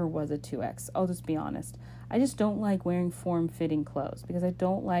that I ever was a 2X. I'll just be honest. I just don't like wearing form-fitting clothes because I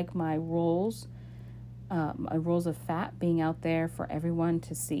don't like my rolls of fat being out there for everyone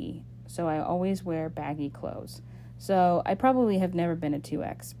to see. So I always wear baggy clothes. So I probably have never been a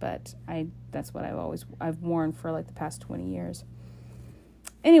 2X, but that's what I've worn for like the past 20 years.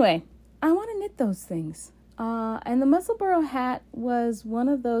 Anyway, I want to knit those things. And the Musselburgh hat was one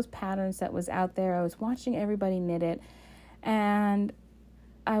of those patterns that was out there. I was watching everybody knit it, and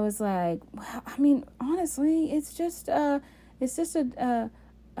I was like, well, I mean, honestly, it's just a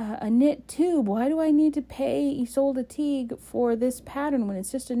knit tube. Why do I need to pay Isolde Teague for this pattern when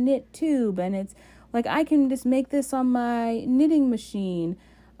it's just a knit tube? And it's like, I can just make this on my knitting machine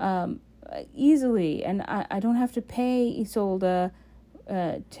easily, and I don't have to pay Isolde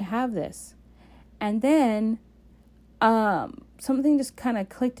to have this. And then something just kind of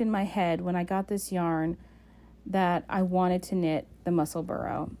clicked in my head when I got this yarn that I wanted to knit the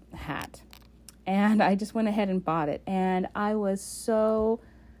Musselburgh hat. And I just went ahead and bought it. And I was so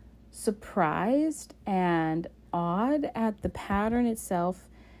surprised and awed at the pattern itself.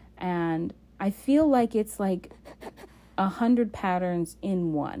 And I feel like it's like 100 patterns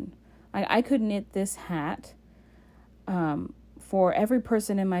in one. I could knit this hat for every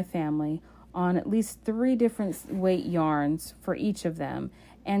person in my family on at least 3 different weight yarns for each of them,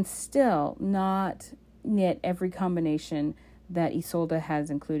 and still not knit every combination that Isolde has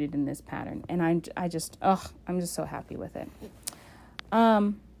included in this pattern. And I'm just so happy with it.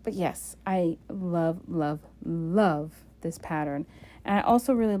 But yes, I love this pattern. And I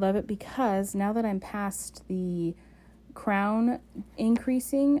also really love it because now that I'm past the crown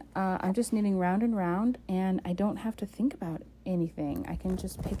increasing, I'm just knitting round and round, and I don't have to think about anything. I can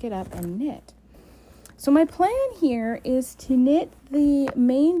just pick it up and knit. So my plan here is to knit the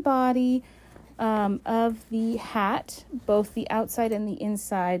main body of the hat, both the outside and the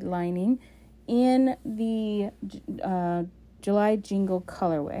inside lining, in the July Jingle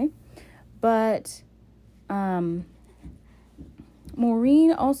colorway. But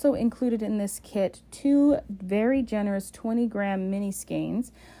Maureen also included in this kit 2 very generous 20-gram mini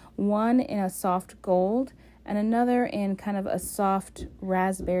skeins, one in a soft gold and another in kind of a soft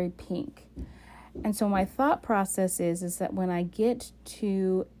raspberry pink. And so my thought process is that when I get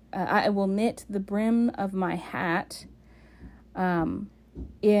to, I will knit the brim of my hat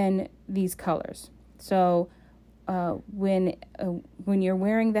in these colors. So when you're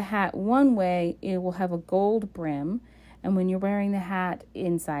wearing the hat one way, it will have a gold brim. And when you're wearing the hat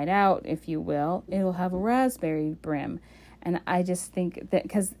inside out, if you will, it will have a raspberry brim. And I just think that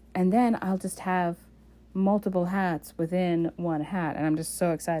and then I'll just have multiple hats within one hat. And I'm just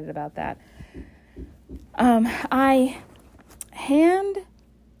so excited about that. I hand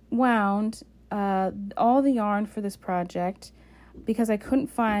wound all the yarn for this project. because I couldn't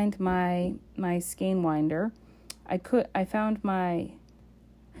find my skein winder. I couldn't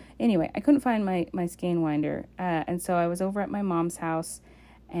find my skein winder, and so I was over at my mom's house,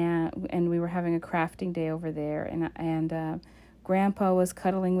 and we were having a crafting day over there, and Grandpa was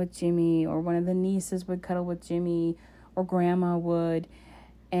cuddling with Jimmy, or one of the nieces would cuddle with Jimmy, or Grandma would,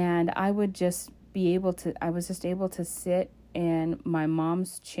 and I was just able to sit in my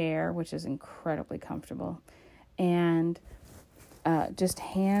mom's chair, which is incredibly comfortable, and just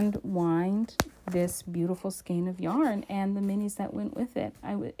hand wind this beautiful skein of yarn and the minis that went with it.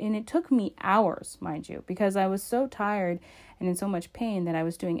 And it took me hours, mind you, because I was so tired and in so much pain that I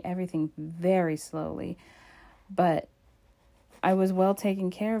was doing everything very slowly. But I was well taken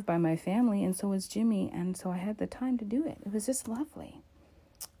care of by my family, and so was Jimmy, and so I had the time to do it. It was just lovely.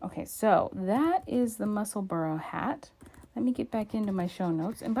 Okay, so that is the Musselburgh hat. Let me get back into my show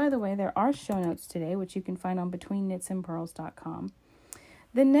notes. And by the way, there are show notes today, which you can find on betweenknitsandpearls.com.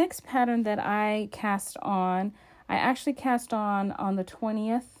 The next pattern that I actually cast on the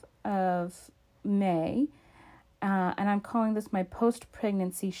 20th of May, and I'm calling this my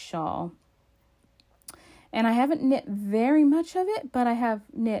post-pregnancy shawl. And I haven't knit very much of it, but I have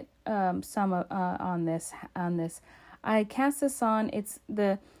knit some on this. I cast this on. It's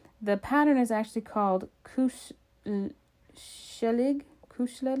the pattern is actually called Kuschelig,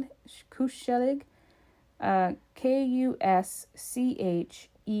 Kuschelig,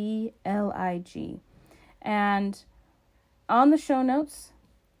 and on the show notes,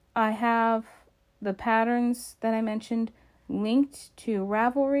 I have the patterns that I mentioned linked to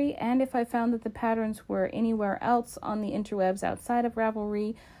Ravelry, and if I found that the patterns were anywhere else on the interwebs outside of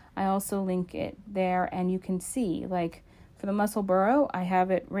Ravelry, I also link it there, and you can see, like for the Musselburgh, I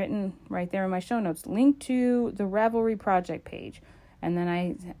have it written right there in my show notes, link to the Ravelry project page, and then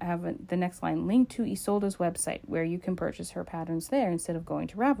I have the next line, link to Isolde's website, where you can purchase her patterns there instead of going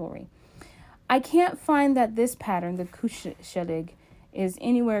to Ravelry. I can't find that this pattern, the Kuschelig, is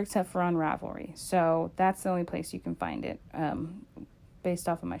anywhere except for on Ravelry. So that's the only place you can find it, based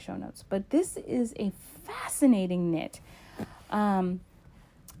off of my show notes. But this is a fascinating knit.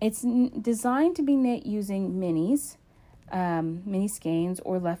 It's designed to be knit using minis, mini skeins,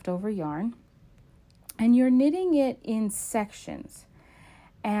 or leftover yarn. And you're knitting it in sections.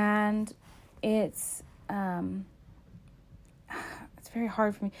 And it's very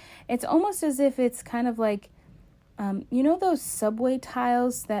hard for me. It's almost as if it's kind of like, you know those subway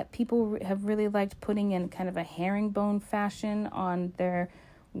tiles that people have really liked putting in kind of a herringbone fashion on their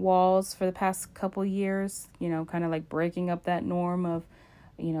walls for the past couple years, kind of like breaking up that norm of,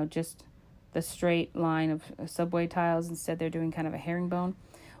 just the straight line of subway tiles. Instead, they're doing kind of a herringbone.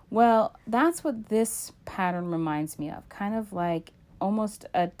 Well, that's what this pattern reminds me of, kind of like almost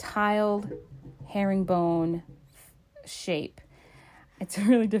a tiled herringbone shape. It's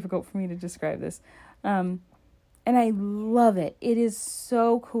really difficult for me to describe this. And I love it. It is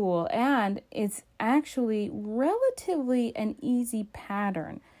so cool. And it's actually relatively an easy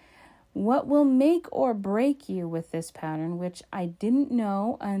pattern. What will make or break you with this pattern, which I didn't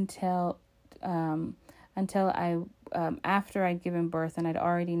know until after I'd given birth, and I'd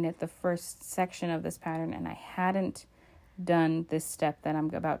already knit the first section of this pattern, and I hadn't done this step that I'm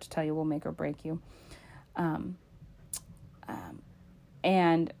about to tell you will make or break you.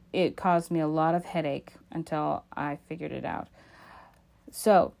 And it caused me a lot of headache until I figured it out.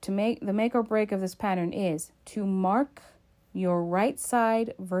 So to make the make or break of this pattern is to mark your right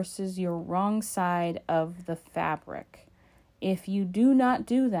side versus your wrong side of the fabric. If you do not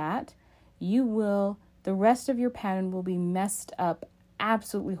do that, the rest of your pattern will be messed up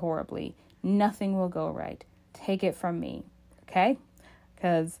absolutely horribly. Nothing will go right. Take it from me, okay?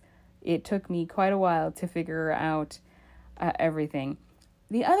 Because it took me quite a while to figure out everything.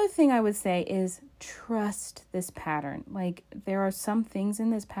 The other thing I would say is trust this pattern. Like, there are some things in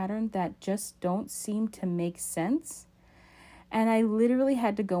this pattern that just don't seem to make sense. And I literally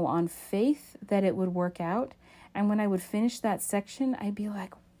had to go on faith that it would work out. And when I would finish that section, I'd be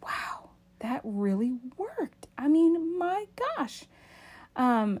like, wow, that really worked. I mean, my gosh.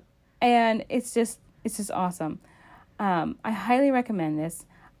 And it's just awesome. I highly recommend this.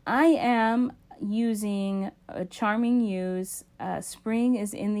 I am using a Charming Use Spring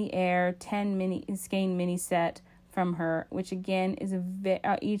is in the Air 10 skein mini set from her, which again is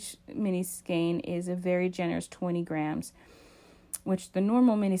each mini skein is a very generous 20 grams, which the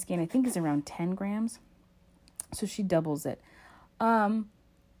normal mini skein I think is around 10 grams. So she doubles it. And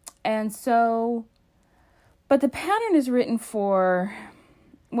so, but the pattern is written for,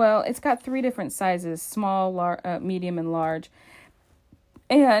 well, it's got 3 different sizes, small, medium, and large.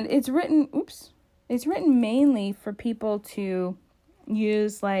 And it's written mainly for people to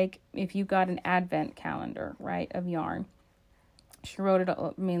use, like, if you got an advent calendar, right, of yarn. She wrote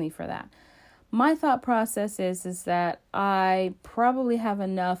it mainly for that. My thought process is that I probably have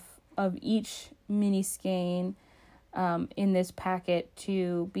enough of each mini skein in this packet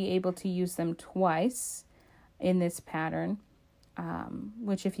to be able to use them twice in this pattern,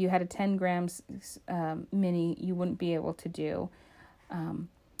 which if you had a 10 grams mini, you wouldn't be able to do.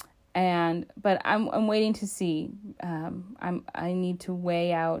 But I'm waiting to see. I need to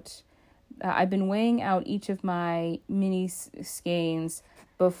weigh out. I've been weighing out each of my mini skeins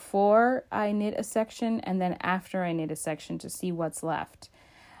before I knit a section and then after I knit a section to see what's left.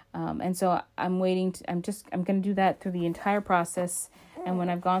 And so I'm waiting to, I'm going to do that through the entire process. And when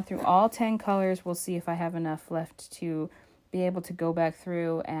I've gone through all 10 colors, we'll see if I have enough left to be able to go back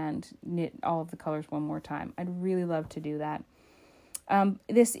through and knit all of the colors one more time. I'd really love to do that.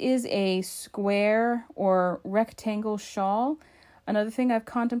 This is a square or rectangle shawl. Another thing I've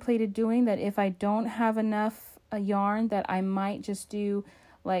contemplated doing, that if I don't have enough yarn, that I might just do,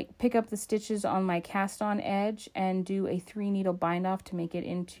 like, pick up the stitches on my cast on edge and do a 3 needle bind off to make it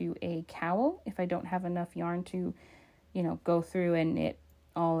into a cowl if I don't have enough yarn to, go through and knit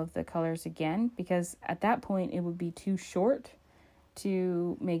all of the colors again, because at that point it would be too short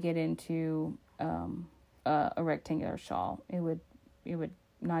to make it into a rectangular shawl. It would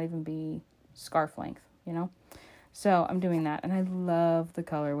not even be scarf length, So I'm doing that, and I love the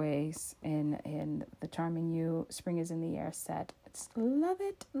colorways in the Charming You Spring is in the Air set. Love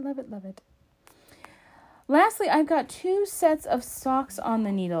it, love it, love it. Lastly, I've got 2 sets of socks on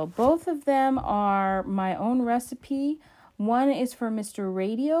the needle. Both of them are my own recipe. One is for Mr.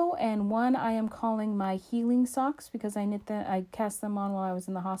 Radio, and one I am calling my healing socks because I cast them on while I was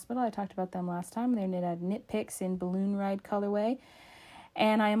in the hospital. I talked about them last time. They're knit at Knit Picks in Balloon Ride colorway.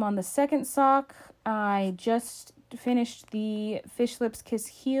 And I am on the second sock. I just finished the Fish Lips Kiss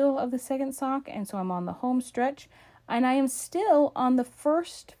heel of the second sock, and so I'm on the home stretch. And I am still on the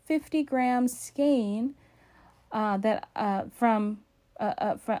first 50 gram skein to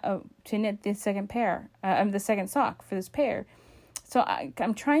knit the second pair, the second sock for this pair. So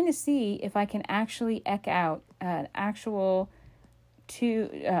I'm trying to see if I can actually eke out an actual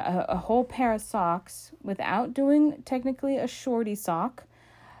a whole pair of socks without doing technically a shorty sock.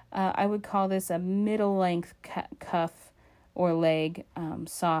 I would call this a middle length cuff or leg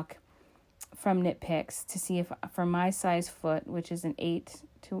sock from Knit Picks, to see if for my size foot, which is an 8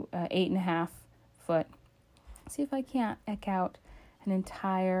 to 8.5 foot, see if I can't eke out an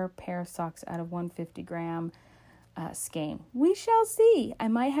entire pair of socks out of 150 gram skein. We shall see. I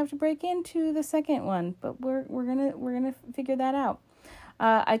might have to break into the second one, but we're gonna figure that out.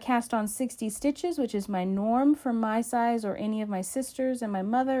 I cast on 60 stitches, which is my norm for my size or any of my sisters and my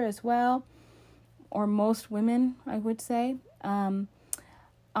mother as well, or most women, I would say, on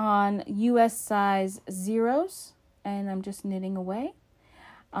US size 0s, and I'm just knitting away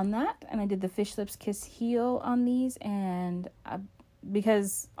on that. And I did the Fish Lips Kiss heel on these, and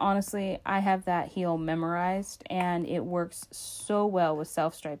because honestly, I have that heel memorized, and it works so well with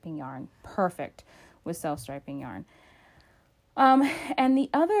self-striping yarn. Perfect with self-striping yarn. And the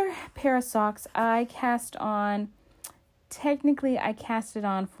other pair of socks I cast on, technically I cast it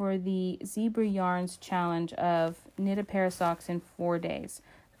on for the Zebra Yarns challenge of knit a pair of socks in 4 days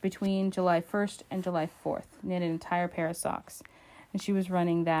between July 1st and July 4th. Knit an entire pair of socks. And she was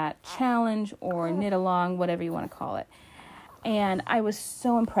running that challenge or knit along, whatever you want to call it. And I was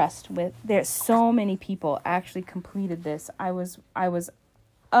so impressed with, there's so many people actually completed this. I was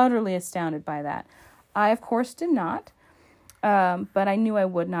utterly astounded by that. I, of course, did not. But I knew I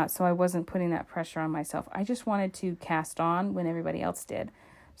would not, so I wasn't putting that pressure on myself. I just wanted to cast on when everybody else did.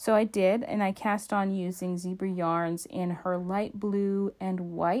 So I did, and I cast on using Zebra Yarns in her light blue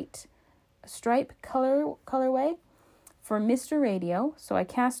and white stripe colorway for Mr. Radio. So I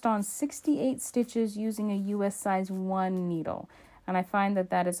cast on 68 stitches using a US size 1 needle, and I find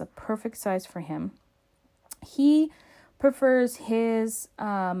that is a perfect size for him. He prefers his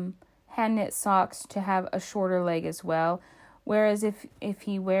hand knit socks to have a shorter leg as well. Whereas if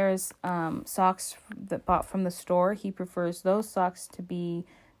he wears socks that bought from the store, he prefers those socks to be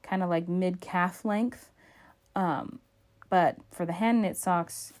kind of like mid-calf length. But for the hand knit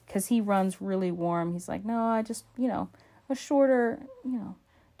socks, because he runs really warm, he's like, no, I just, a shorter,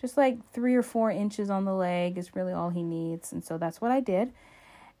 just like 3 or 4 inches on the leg is really all he needs. And so that's what I did.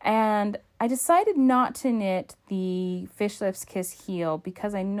 And I decided not to knit the Fish Lips Kiss heel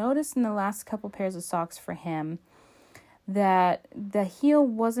because I noticed in the last couple pairs of socks for him that the heel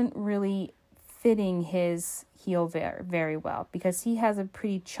wasn't really fitting his heel very, very well because he has a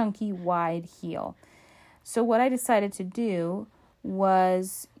pretty chunky, wide heel. So what I decided to do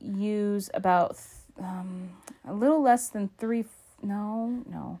was use about a little less than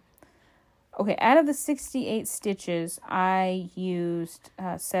Okay, out of the 68 stitches, I used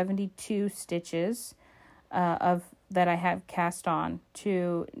 72 stitches of that I have cast on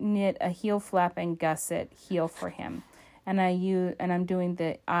to knit a heel flap and gusset heel for him. And I'm doing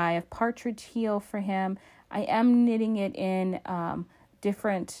the Eye of Partridge heel for him. I am knitting it in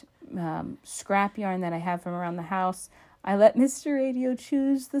different scrap yarn that I have from around the house. I let Mr. Radio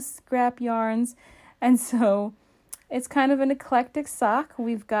choose the scrap yarns, and so it's kind of an eclectic sock.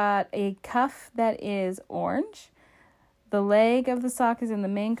 We've got a cuff that is orange. The leg of the sock is in the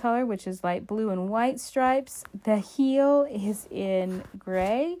main color, which is light blue and white stripes. The heel is in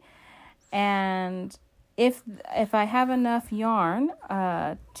gray, and if I have enough yarn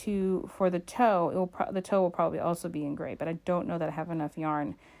for the toe, the toe will probably also be in gray, but I don't know that I have enough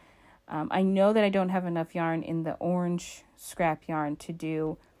yarn. I know that I don't have enough yarn in the orange scrap yarn to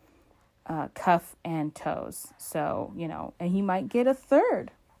do cuff and toes. So, and he might get a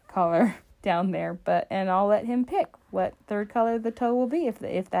third color down there, and I'll let him pick what third color the toe will be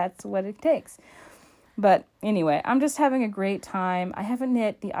if that's what it takes. But anyway, I'm just having a great time. I haven't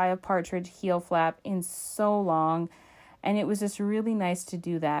knit the Eye of Partridge heel flap in so long, and it was just really nice to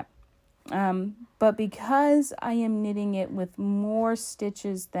do that. But because I am knitting it with more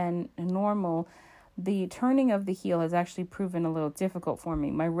stitches than normal, the turning of the heel has actually proven a little difficult for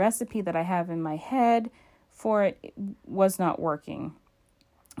me. My recipe that I have in my head for it was not working,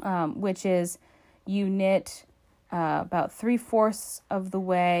 which is you knit about 3/4 of the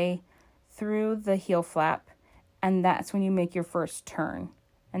way through the heel flap, and that's when you make your first turn.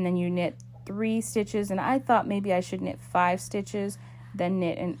 And then you knit 3 stitches, and I thought maybe I should knit 5 stitches, then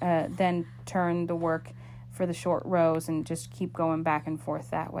knit and then turn the work for the short rows and just keep going back and forth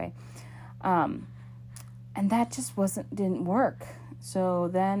that way. And that just didn't work. So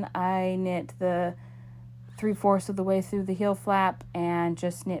then I knit the 3/4 of the way through the heel flap and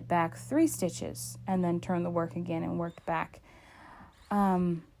just knit back 3 stitches and then turn the work again and worked back.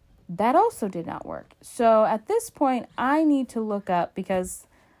 That also did not work. So at this point, I need to look up, because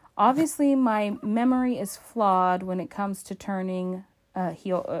obviously my memory is flawed when it comes to turning a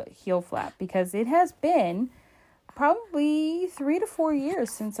heel flap, because it has been probably 3 to 4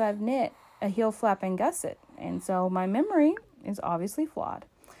 years since I've knit a heel flap and gusset, and so my memory is obviously flawed.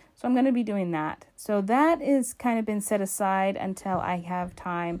 So I'm going to be doing that. So that is kind of been set aside until I have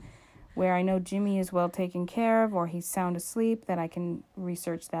time where I know Jimmy is well taken care of or he's sound asleep, that I can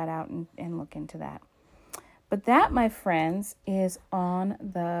research that out and look into that. But that, my friends, is on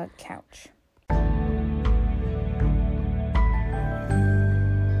the couch.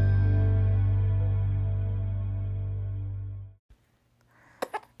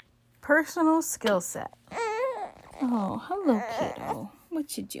 Personal skill set. Oh, hello, kiddo.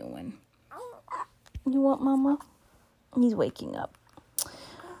 What you doing? You want mama? He's waking up.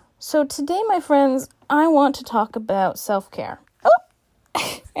 So today, my friends, I want to talk about self-care.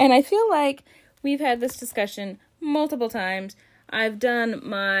 Oh! And I feel like we've had this discussion multiple times. I've done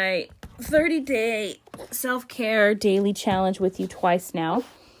my 30-day self-care daily challenge with you twice now.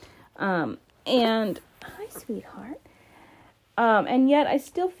 And hi, sweetheart. And yet I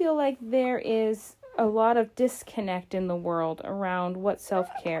still feel like there is a lot of disconnect in the world around what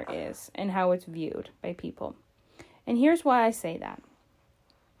self-care is and how it's viewed by people. And here's why I say that.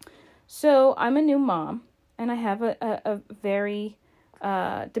 So I'm a new mom, and I have a very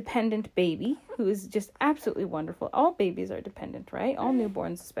dependent baby who is just absolutely wonderful. All babies are dependent, right? All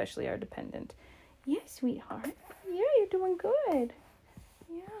newborns especially are dependent. Yeah, sweetheart. Yeah, you're doing good.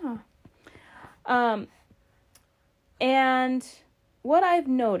 Yeah. And what I've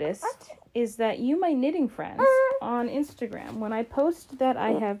noticed is that you, my knitting friends, on Instagram, when I post that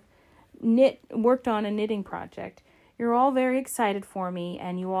I have worked on a knitting project, you're all very excited for me,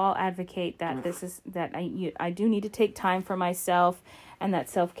 and you all advocate that I do need to take time for myself, and that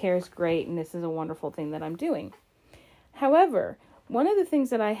self-care is great, and this is a wonderful thing that I'm doing. However, one of the things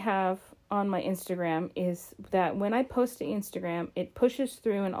that I have on my Instagram is that when I post to Instagram, it pushes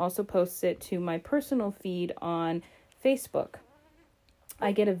through and also posts it to my personal feed on Facebook.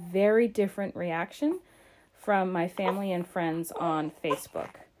 I get a very different reaction from my family and friends on Facebook.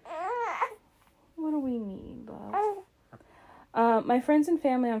 What do we need, love? My friends and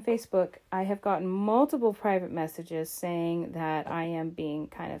family on Facebook, I have gotten multiple private messages saying that I am being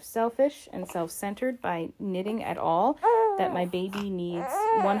kind of selfish and self-centered by knitting at all, that my baby needs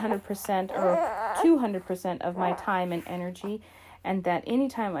 100% or 200% of my time and energy, and that any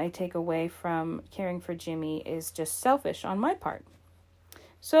time I take away from caring for Jimmy is just selfish on my part.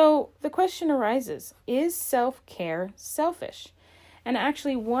 So the question arises, is self-care selfish? And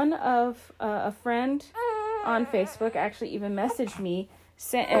actually, one of a friend on Facebook actually even messaged me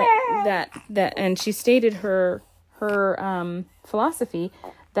and she stated her philosophy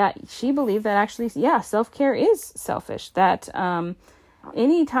that she believed that actually, self-care is selfish. That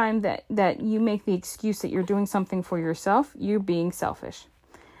anytime that you make the excuse that you're doing something for yourself, you're being selfish.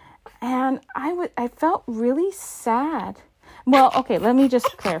 And I felt really sad. Well, okay, let me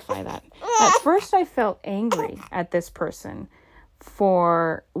just clarify that. At first, I felt angry at this person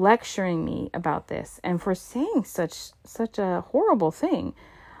for lecturing me about this and for saying such a horrible thing.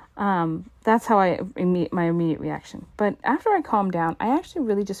 That's how my immediate reaction. But after I calmed down, I actually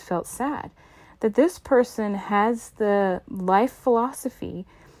really just felt sad that this person has the life philosophy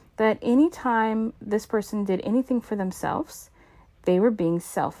that anytime this person did anything for themselves, they were being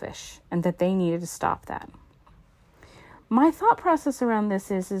selfish and that they needed to stop that. My thought process around this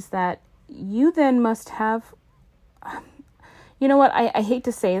is that you then must have, you know what, I hate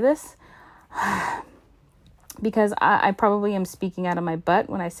to say this because I probably am speaking out of my butt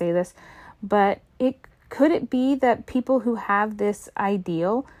when I say this, but could it be that people who have this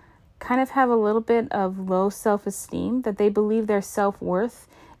ideal kind of have a little bit of low self-esteem, that they believe their self-worth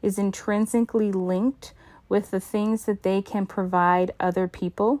is intrinsically linked with the things that they can provide other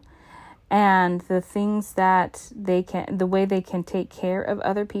people and the things that the way they can take care of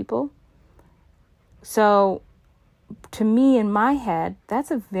other people? So to me, in my head, that's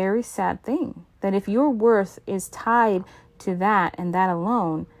a very sad thing, that if your worth is tied to that and that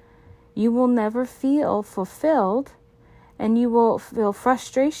alone, you will never feel fulfilled, and you will feel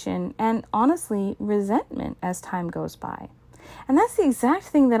frustration and honestly resentment as time goes by. And that's the exact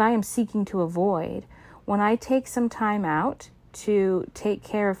thing that I am seeking to avoid when I take some time out to take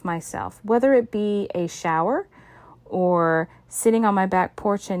care of myself, whether it be a shower or sitting on my back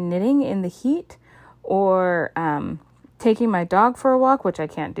porch and knitting in the heat, or taking my dog for a walk, which I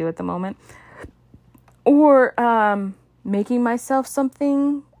can't do at the moment, or making myself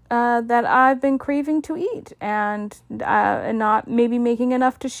something that I've been craving to eat and not maybe making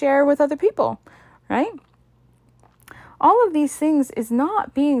enough to share with other people, right? All of these things is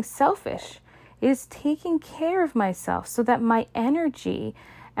not being selfish. It is taking care of myself so that my energy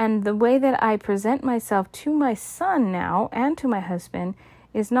and the way that I present myself to my son now and to my husband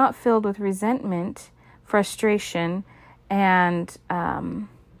is not filled with resentment, frustration, and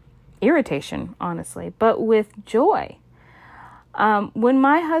irritation, honestly, but with joy. When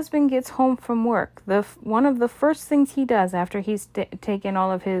my husband gets home from work, one of the first things he does after he's taken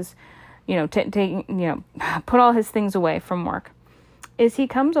all of his, put all his things away from work, is he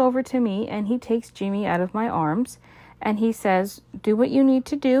comes over to me and he takes Jimmy out of my arms and he says, "Do what you need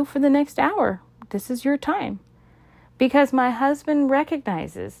to do for the next hour. This is your time." Because my husband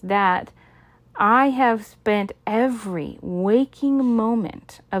recognizes that I have spent every waking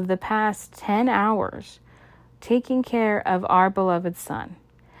moment of the past 10 hours taking care of our beloved son.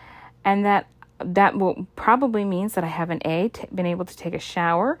 And that will probably means that I haven't been able to take a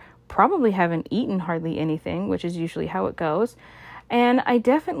shower, probably haven't eaten hardly anything, which is usually how it goes. And I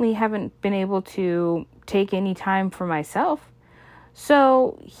definitely haven't been able to take any time for myself.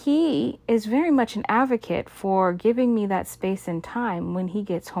 So he is very much an advocate for giving me that space and time when he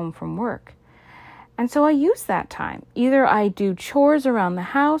gets home from work. And so I use that time. Either I do chores around the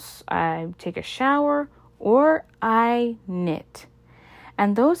house, I take a shower, or I knit.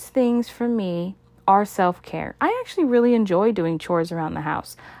 And those things for me are self-care. I actually really enjoy doing chores around the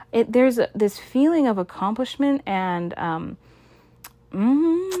house. There's this feeling of accomplishment and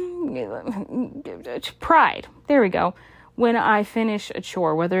pride. There we go. When I finish a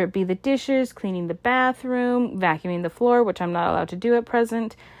chore, whether it be the dishes, cleaning the bathroom, vacuuming the floor, which I'm not allowed to do at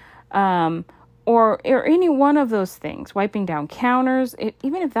present, or any one of those things, wiping down counters,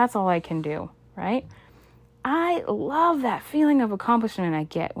 even if that's all I can do, right? I love that feeling of accomplishment I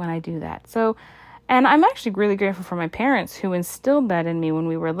get when I do that. So, and I'm actually really grateful for my parents who instilled that in me when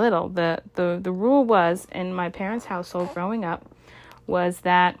we were little. The rule was in my parents' household growing up was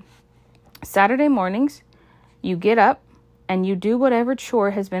that Saturday mornings you get up and you do whatever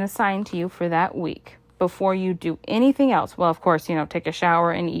chore has been assigned to you for that week before you do anything else. Well, of course, take a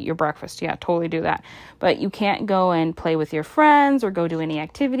shower and eat your breakfast. Yeah, totally do that. But you can't go and play with your friends or go do any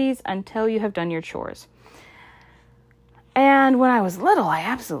activities until you have done your chores. And when I was little, I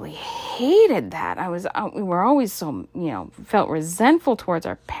absolutely hated that. We were always so, felt resentful towards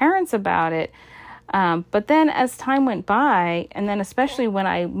our parents about it. But then as time went by, and then especially when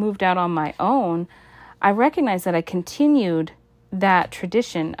I moved out on my own, I recognized that I continued that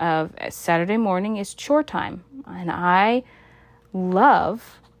tradition of Saturday morning is chore time. And I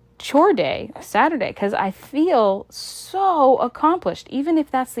love chore day, Saturday, because I feel so accomplished. Even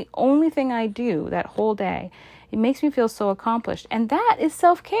if that's the only thing I do that whole day, it makes me feel so accomplished. And that is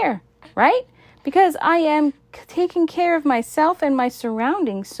self-care, right? Because I am taking care of myself and my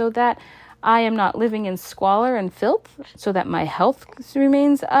surroundings so that I am not living in squalor and filth, so that my health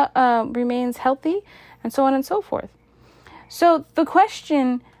remains healthy, and so on and so forth. So the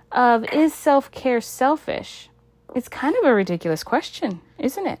question of, is self-care selfish? It's kind of a ridiculous question,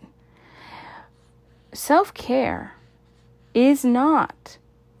 isn't it? Self-care is not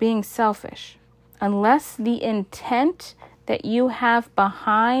being selfish unless the intent that you have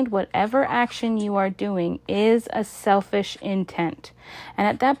behind whatever action you are doing is a selfish intent. And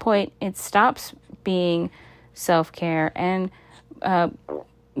at that point, it stops being self-care and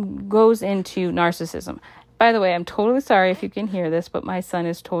goes into narcissism. By the way, I'm totally sorry if you can hear this, but my son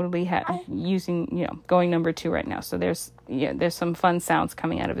is totally going number 2 right now. So there's some fun sounds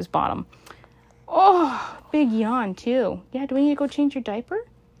coming out of his bottom. Oh, big yawn too. Yeah, do we need to go change your diaper?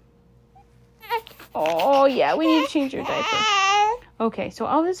 Oh, yeah, we need to change your diaper. Okay, so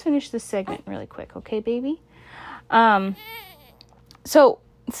I'll just finish this segment really quick. Okay, baby? So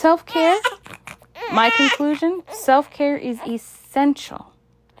self-care, my conclusion, self-care is essential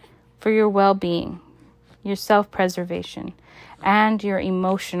for your well-being, your self-preservation, and your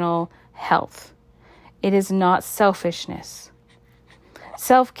emotional health. It is not selfishness.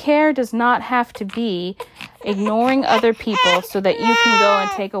 Self-care does not have to be ignoring other people so that you can go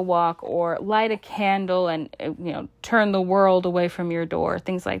and take a walk or light a candle and turn the world away from your door,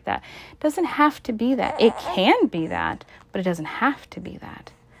 things like that. It doesn't have to be that. It can be that, but it doesn't have to be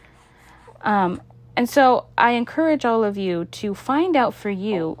that. And so I encourage all of you to find out for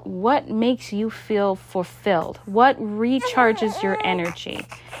you what makes you feel fulfilled, what recharges your energy.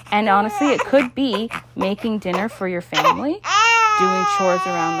 And honestly, it could be making dinner for your family, doing chores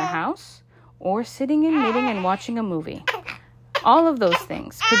around the house, or sitting and knitting and watching a movie. All of those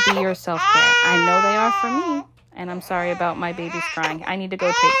things could be your self-care. I know they are for me, and I'm sorry about my baby's crying. I need to go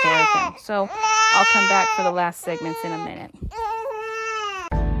take care of him. So I'll come back for the last segments in a minute.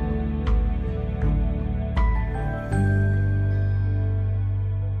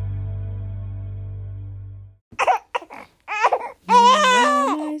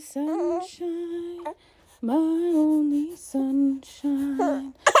 My sunshine, my only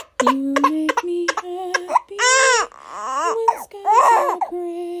sunshine. You make me happy when skies are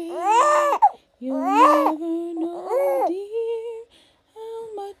gray. You'll never know, dear,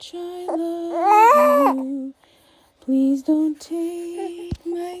 how much I love you. Please don't take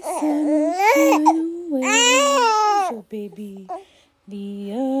my sunshine away. So baby,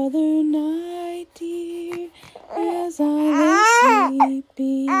 the other night, dear, as I was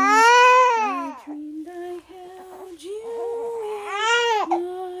sleeping, I dreamed I held you in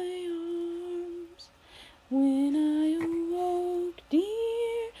my arms. When I awoke,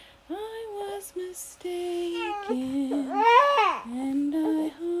 dear, I was mistaken, and I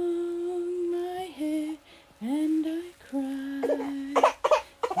hung my head and I cried.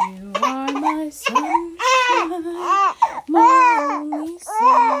 You are my sunshine, my only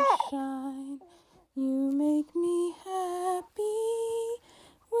sunshine. You make me happy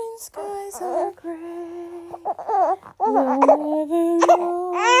when skies are gray. You'll never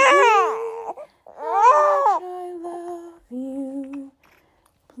know how much I love you.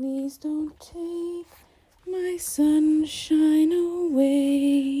 Please don't take my sunshine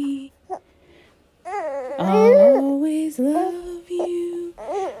away. I'll always love you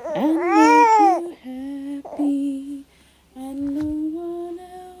and make you happy, and no one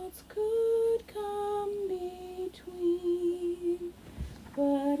else could come between.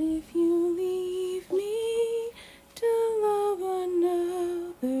 But if you leave me to love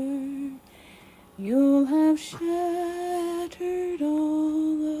another, you'll have shattered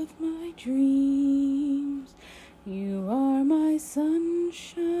all of my dreams. You are my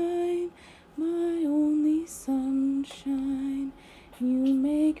sunshine, my only sunshine. You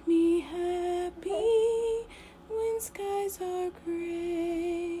make me happy when skies are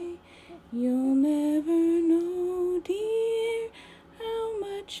gray. You'll never know, dear, how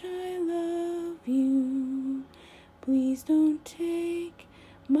much I love you. Please don't take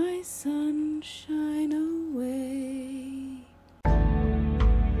my sunshine away.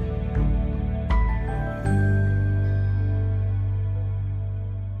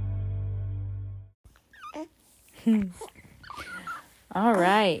 All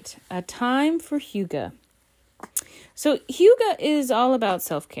right, a time for Hygge. So Hygge is all about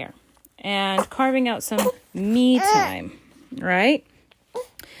self-care and carving out some me time, right?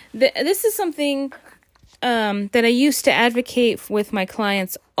 This is something that I used to advocate with my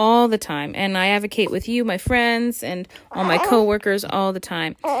clients all the time. And I advocate with you, my friends, and all my coworkers all the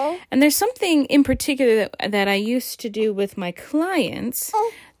time. And there's something in particular that I used to do with my clients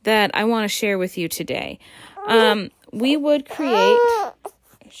that I want to share with you today. We would create...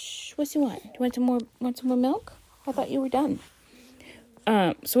 Shh, what do you want? Do you want some more milk? I thought you were done.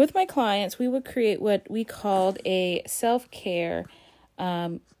 So with my clients, we would create what we called a self-care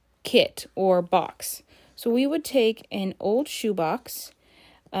kit or box. So we would take an old shoebox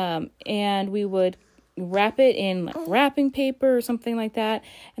and we would wrap it in like wrapping paper or something like that.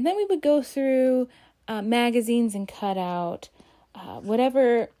 And then we would go through magazines and cut out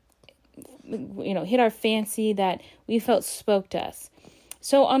whatever, hit our fancy that we felt spoke to us.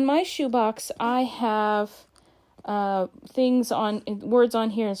 So on my shoebox, I have words on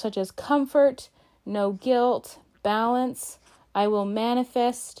here such as comfort, no guilt, balance, I will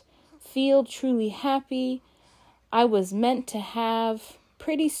manifest, feel truly happy, I was meant to have,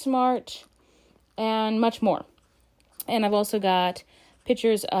 pretty smart, and much more. And I've also got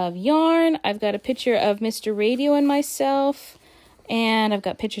pictures of yarn. I've got a picture of Mr. Radio and myself, and I've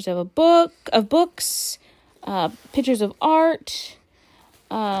got pictures of books, pictures of art,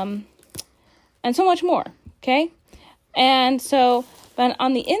 and so much more. Okay. And so, but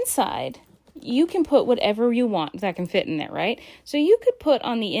on the inside, you can put whatever you want that can fit in there, right? So you could put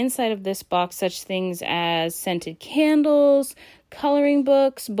on the inside of this box such things as scented candles, coloring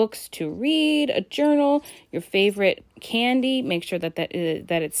books, books to read, a journal, your favorite candy. Make sure that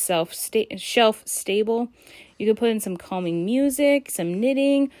it's shelf stable. You could put in some calming music, some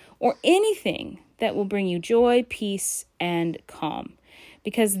knitting, or anything that will bring you joy, peace, and calm.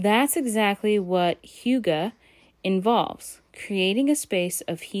 Because that's exactly what Hygge involves, creating a space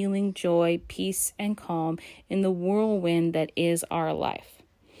of healing, joy, peace, and calm in the whirlwind that is our life.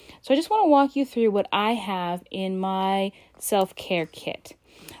 So I just want to walk you through what I have in my self-care kit.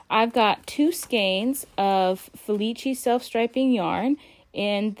 I've got 2 skeins of Felici self-striping yarn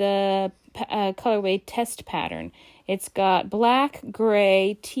in the colorway test pattern. It's got black,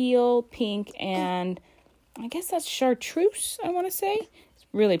 gray, teal, pink, and I guess that's chartreuse, I want to say. It's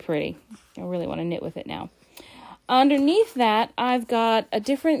really pretty. I really want to knit with it now. Underneath that, I've got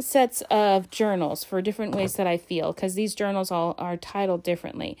different sets of journals for different ways that I feel, because these journals all are titled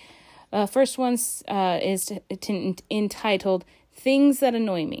differently. First one is entitled Things That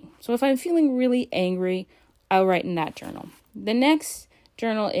Annoy Me. So if I'm feeling really angry, I'll write in that journal. The next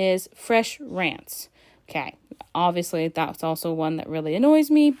journal is Fresh Rants. Okay, obviously that's also one that really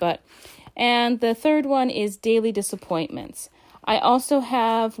annoys me, and the third one is Daily Disappointments. I also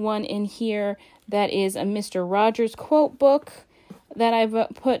have one in here that is a Mr. Rogers quote book that I've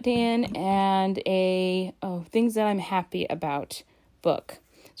put in, and a Things That I'm Happy About book.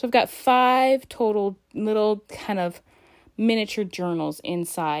 So I've got 5 total little kind of miniature journals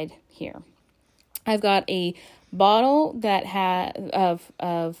inside here. I've got a bottle that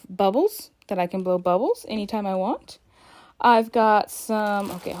of bubbles that I can blow bubbles anytime I want. I've got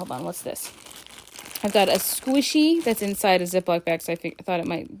what's this? I've got a squishy that's inside a Ziploc bag, so I thought it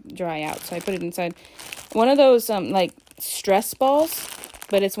might dry out, so I put it inside one of those like stress balls,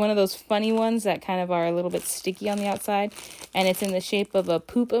 but it's one of those funny ones that kind of are a little bit sticky on the outside, and it's in the shape of a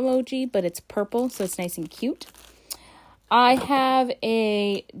poop emoji, but it's purple, so it's nice and cute. I have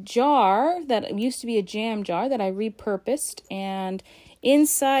a jar that used to be a jam jar that I repurposed, and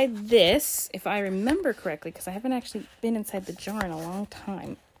inside this, if I remember correctly, because I haven't actually been inside the jar in a long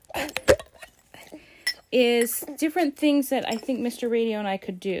time, is different things that I think Mr. Radio and I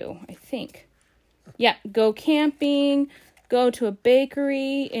could do. Go camping, go to a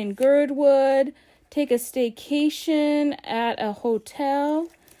bakery in Girdwood, take a staycation at a hotel.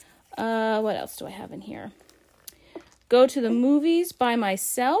 What else do I have in here? Go to the movies by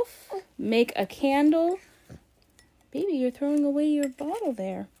myself, make a candle. Baby, you're throwing away your bottle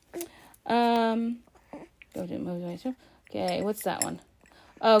there. Go to the movies by myself. Okay, what's that one?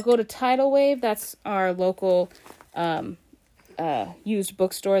 Go to Tidal Wave. That's our local used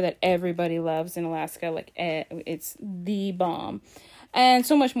bookstore that everybody loves in Alaska. It's the bomb. And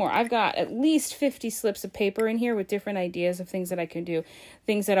so much more. I've got at least 50 slips of paper in here with different ideas of things that I can do.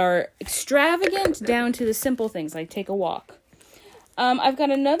 Things that are extravagant down to the simple things, like take a walk. I've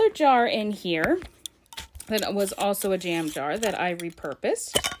got another jar in here that was also a jam jar that I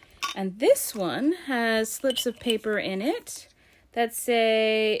repurposed. And this one has slips of paper in it that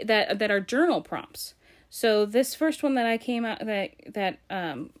say that are journal prompts. So this first one that I came out that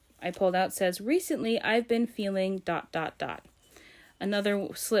I pulled out says, recently I've been feeling ... Another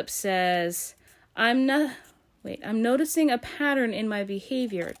slip says, I'm noticing a pattern in my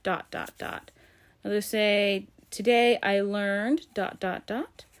behavior ... Others say, today I learned ...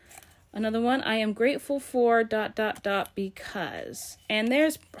 Another one, I am grateful for ... because. And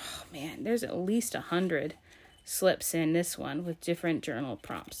there's at least 100 slips in this one with different journal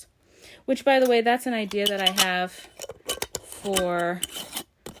prompts. Which, by the way, that's an idea that I have for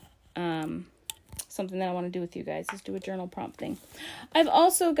something that I want to do with you guys, is do a journal prompt thing. I've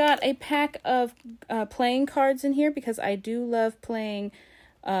also got a pack of playing cards in here because I do love playing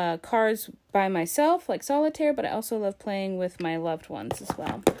cards by myself, like solitaire, but I also love playing with my loved ones as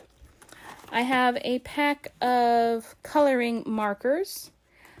well. I have a pack of coloring markers.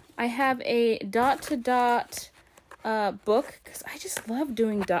 I have a dot-to-dot book, because I just love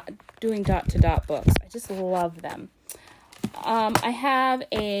doing dot-to-dot books. I just love them. I have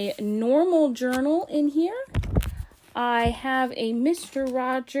a normal journal in here. I have a Mr.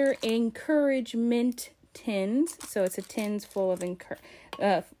 Roger encouragement tins. So it's a tin full of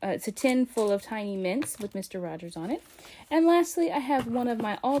tiny mints with Mr. Rogers on it. And lastly, I have one of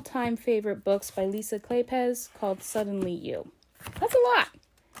my all-time favorite books by Lisa Kleypas called Suddenly You. That's a lot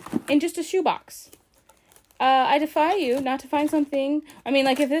in just a shoebox. I defy you not to find something. I mean,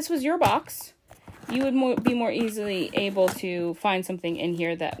 like, if this was your box, you would be more easily able to find something in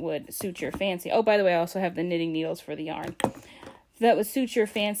here that would suit your fancy. Oh, by the way, I also have the knitting needles for the yarn. That would suit your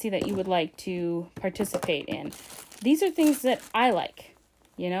fancy that you would like to participate in. These are things that I like,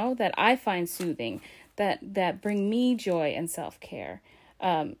 that I find soothing, that bring me joy and self-care,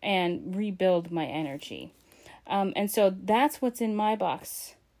 and rebuild my energy. And so that's what's in my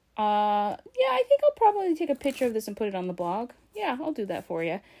box. I think I'll probably take a picture of this and put it on the blog. Yeah, I'll do that for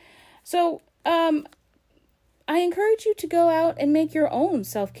you. So, I encourage you to go out and make your own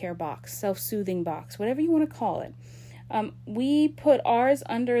self-care box, self-soothing box, whatever you want to call it. We put ours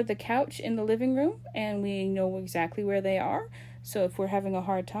under the couch in the living room, and we know exactly where they are. So if we're having a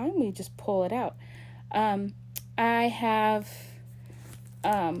hard time, we just pull it out. I have,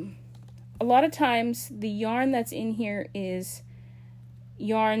 a lot of times the yarn that's in here is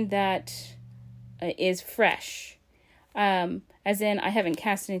yarn that is fresh. As in, I haven't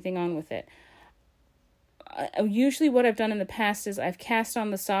cast anything on with it. Usually what I've done in the past is I've cast on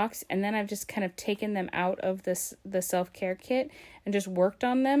the socks and then I've just kind of taken them out of the self-care kit and just worked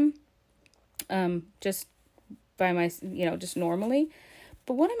on them, just by just normally.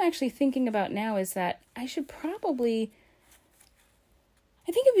 But what I'm actually thinking about now is that I think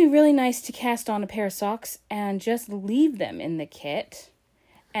it'd be really nice to cast on a pair of socks and just leave them in the kit.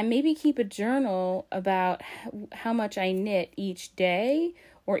 And maybe keep a journal about how much I knit each day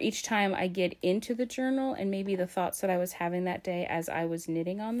or each time I get into the journal, and maybe the thoughts that I was having that day as I was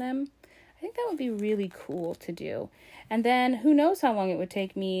knitting on them. I think that would be really cool to do. And then who knows how long it would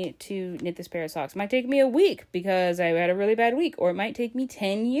take me to knit this pair of socks. It might take me a week because I had a really bad week, or it might take me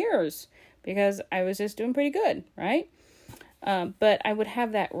 10 years because I was just doing pretty good, right? But I would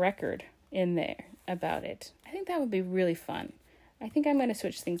have that record in there about it. I think that would be really fun. I think I'm going to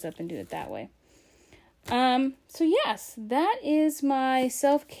switch things up and do it that way. So yes, that is my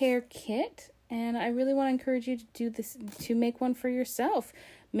self-care kit. And I really want to encourage you to do this, to make one for yourself.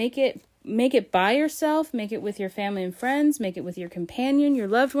 Make it by yourself, make it with your family and friends, make it with your companion, your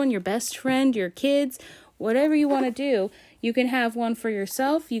loved one, your best friend, your kids, whatever you want to do. You can have one for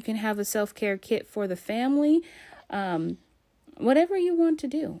yourself. You can have a self-care kit for the family. Whatever you want to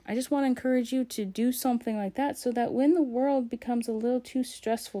do. I just want to encourage you to do something like that so that when the world becomes a little too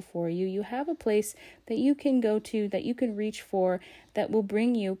stressful for you, you have a place that you can go to, that you can reach for, that will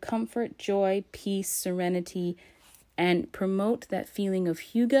bring you comfort, joy, peace, serenity, and promote that feeling of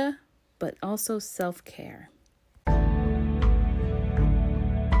hygge, but also self-care.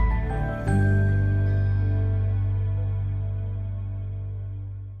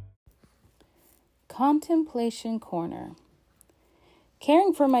 Contemplation Corner.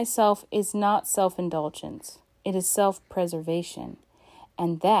 Caring for myself is not self-indulgence. It is self-preservation.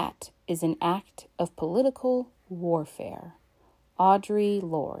 And that is an act of political warfare. Audre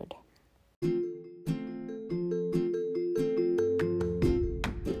Lorde.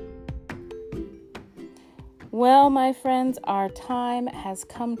 Well, my friends, our time has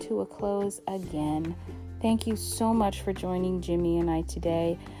come to a close again. Thank you so much for joining Jimmy and I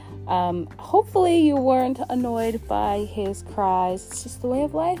today. Hopefully you weren't annoyed by his cries. It's just the way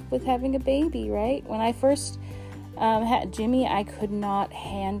of life with having a baby, right? When I first had Jimmy, I could not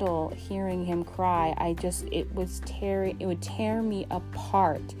handle hearing him cry. It would tear me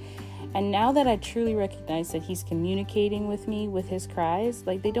apart. And now that I truly recognize that he's communicating with me with his cries,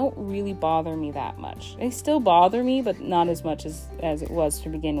 like, they don't really bother me that much. They still bother me, but not as much as it was to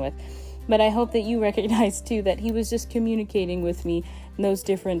begin with. But I hope that you recognize too that he was just communicating with me in those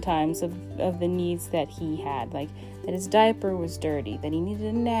different times of the needs that he had, like that his diaper was dirty, that he needed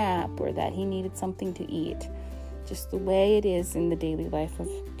a nap, or that he needed something to eat. Just the way it is in the daily life of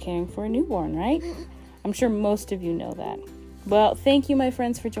caring for a newborn, right? I'm sure most of you know that. Well, thank you, my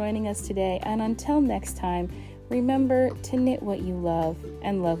friends, for joining us today. And until next time, remember to knit what you love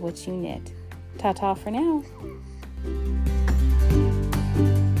and love what you knit. Ta-ta for now.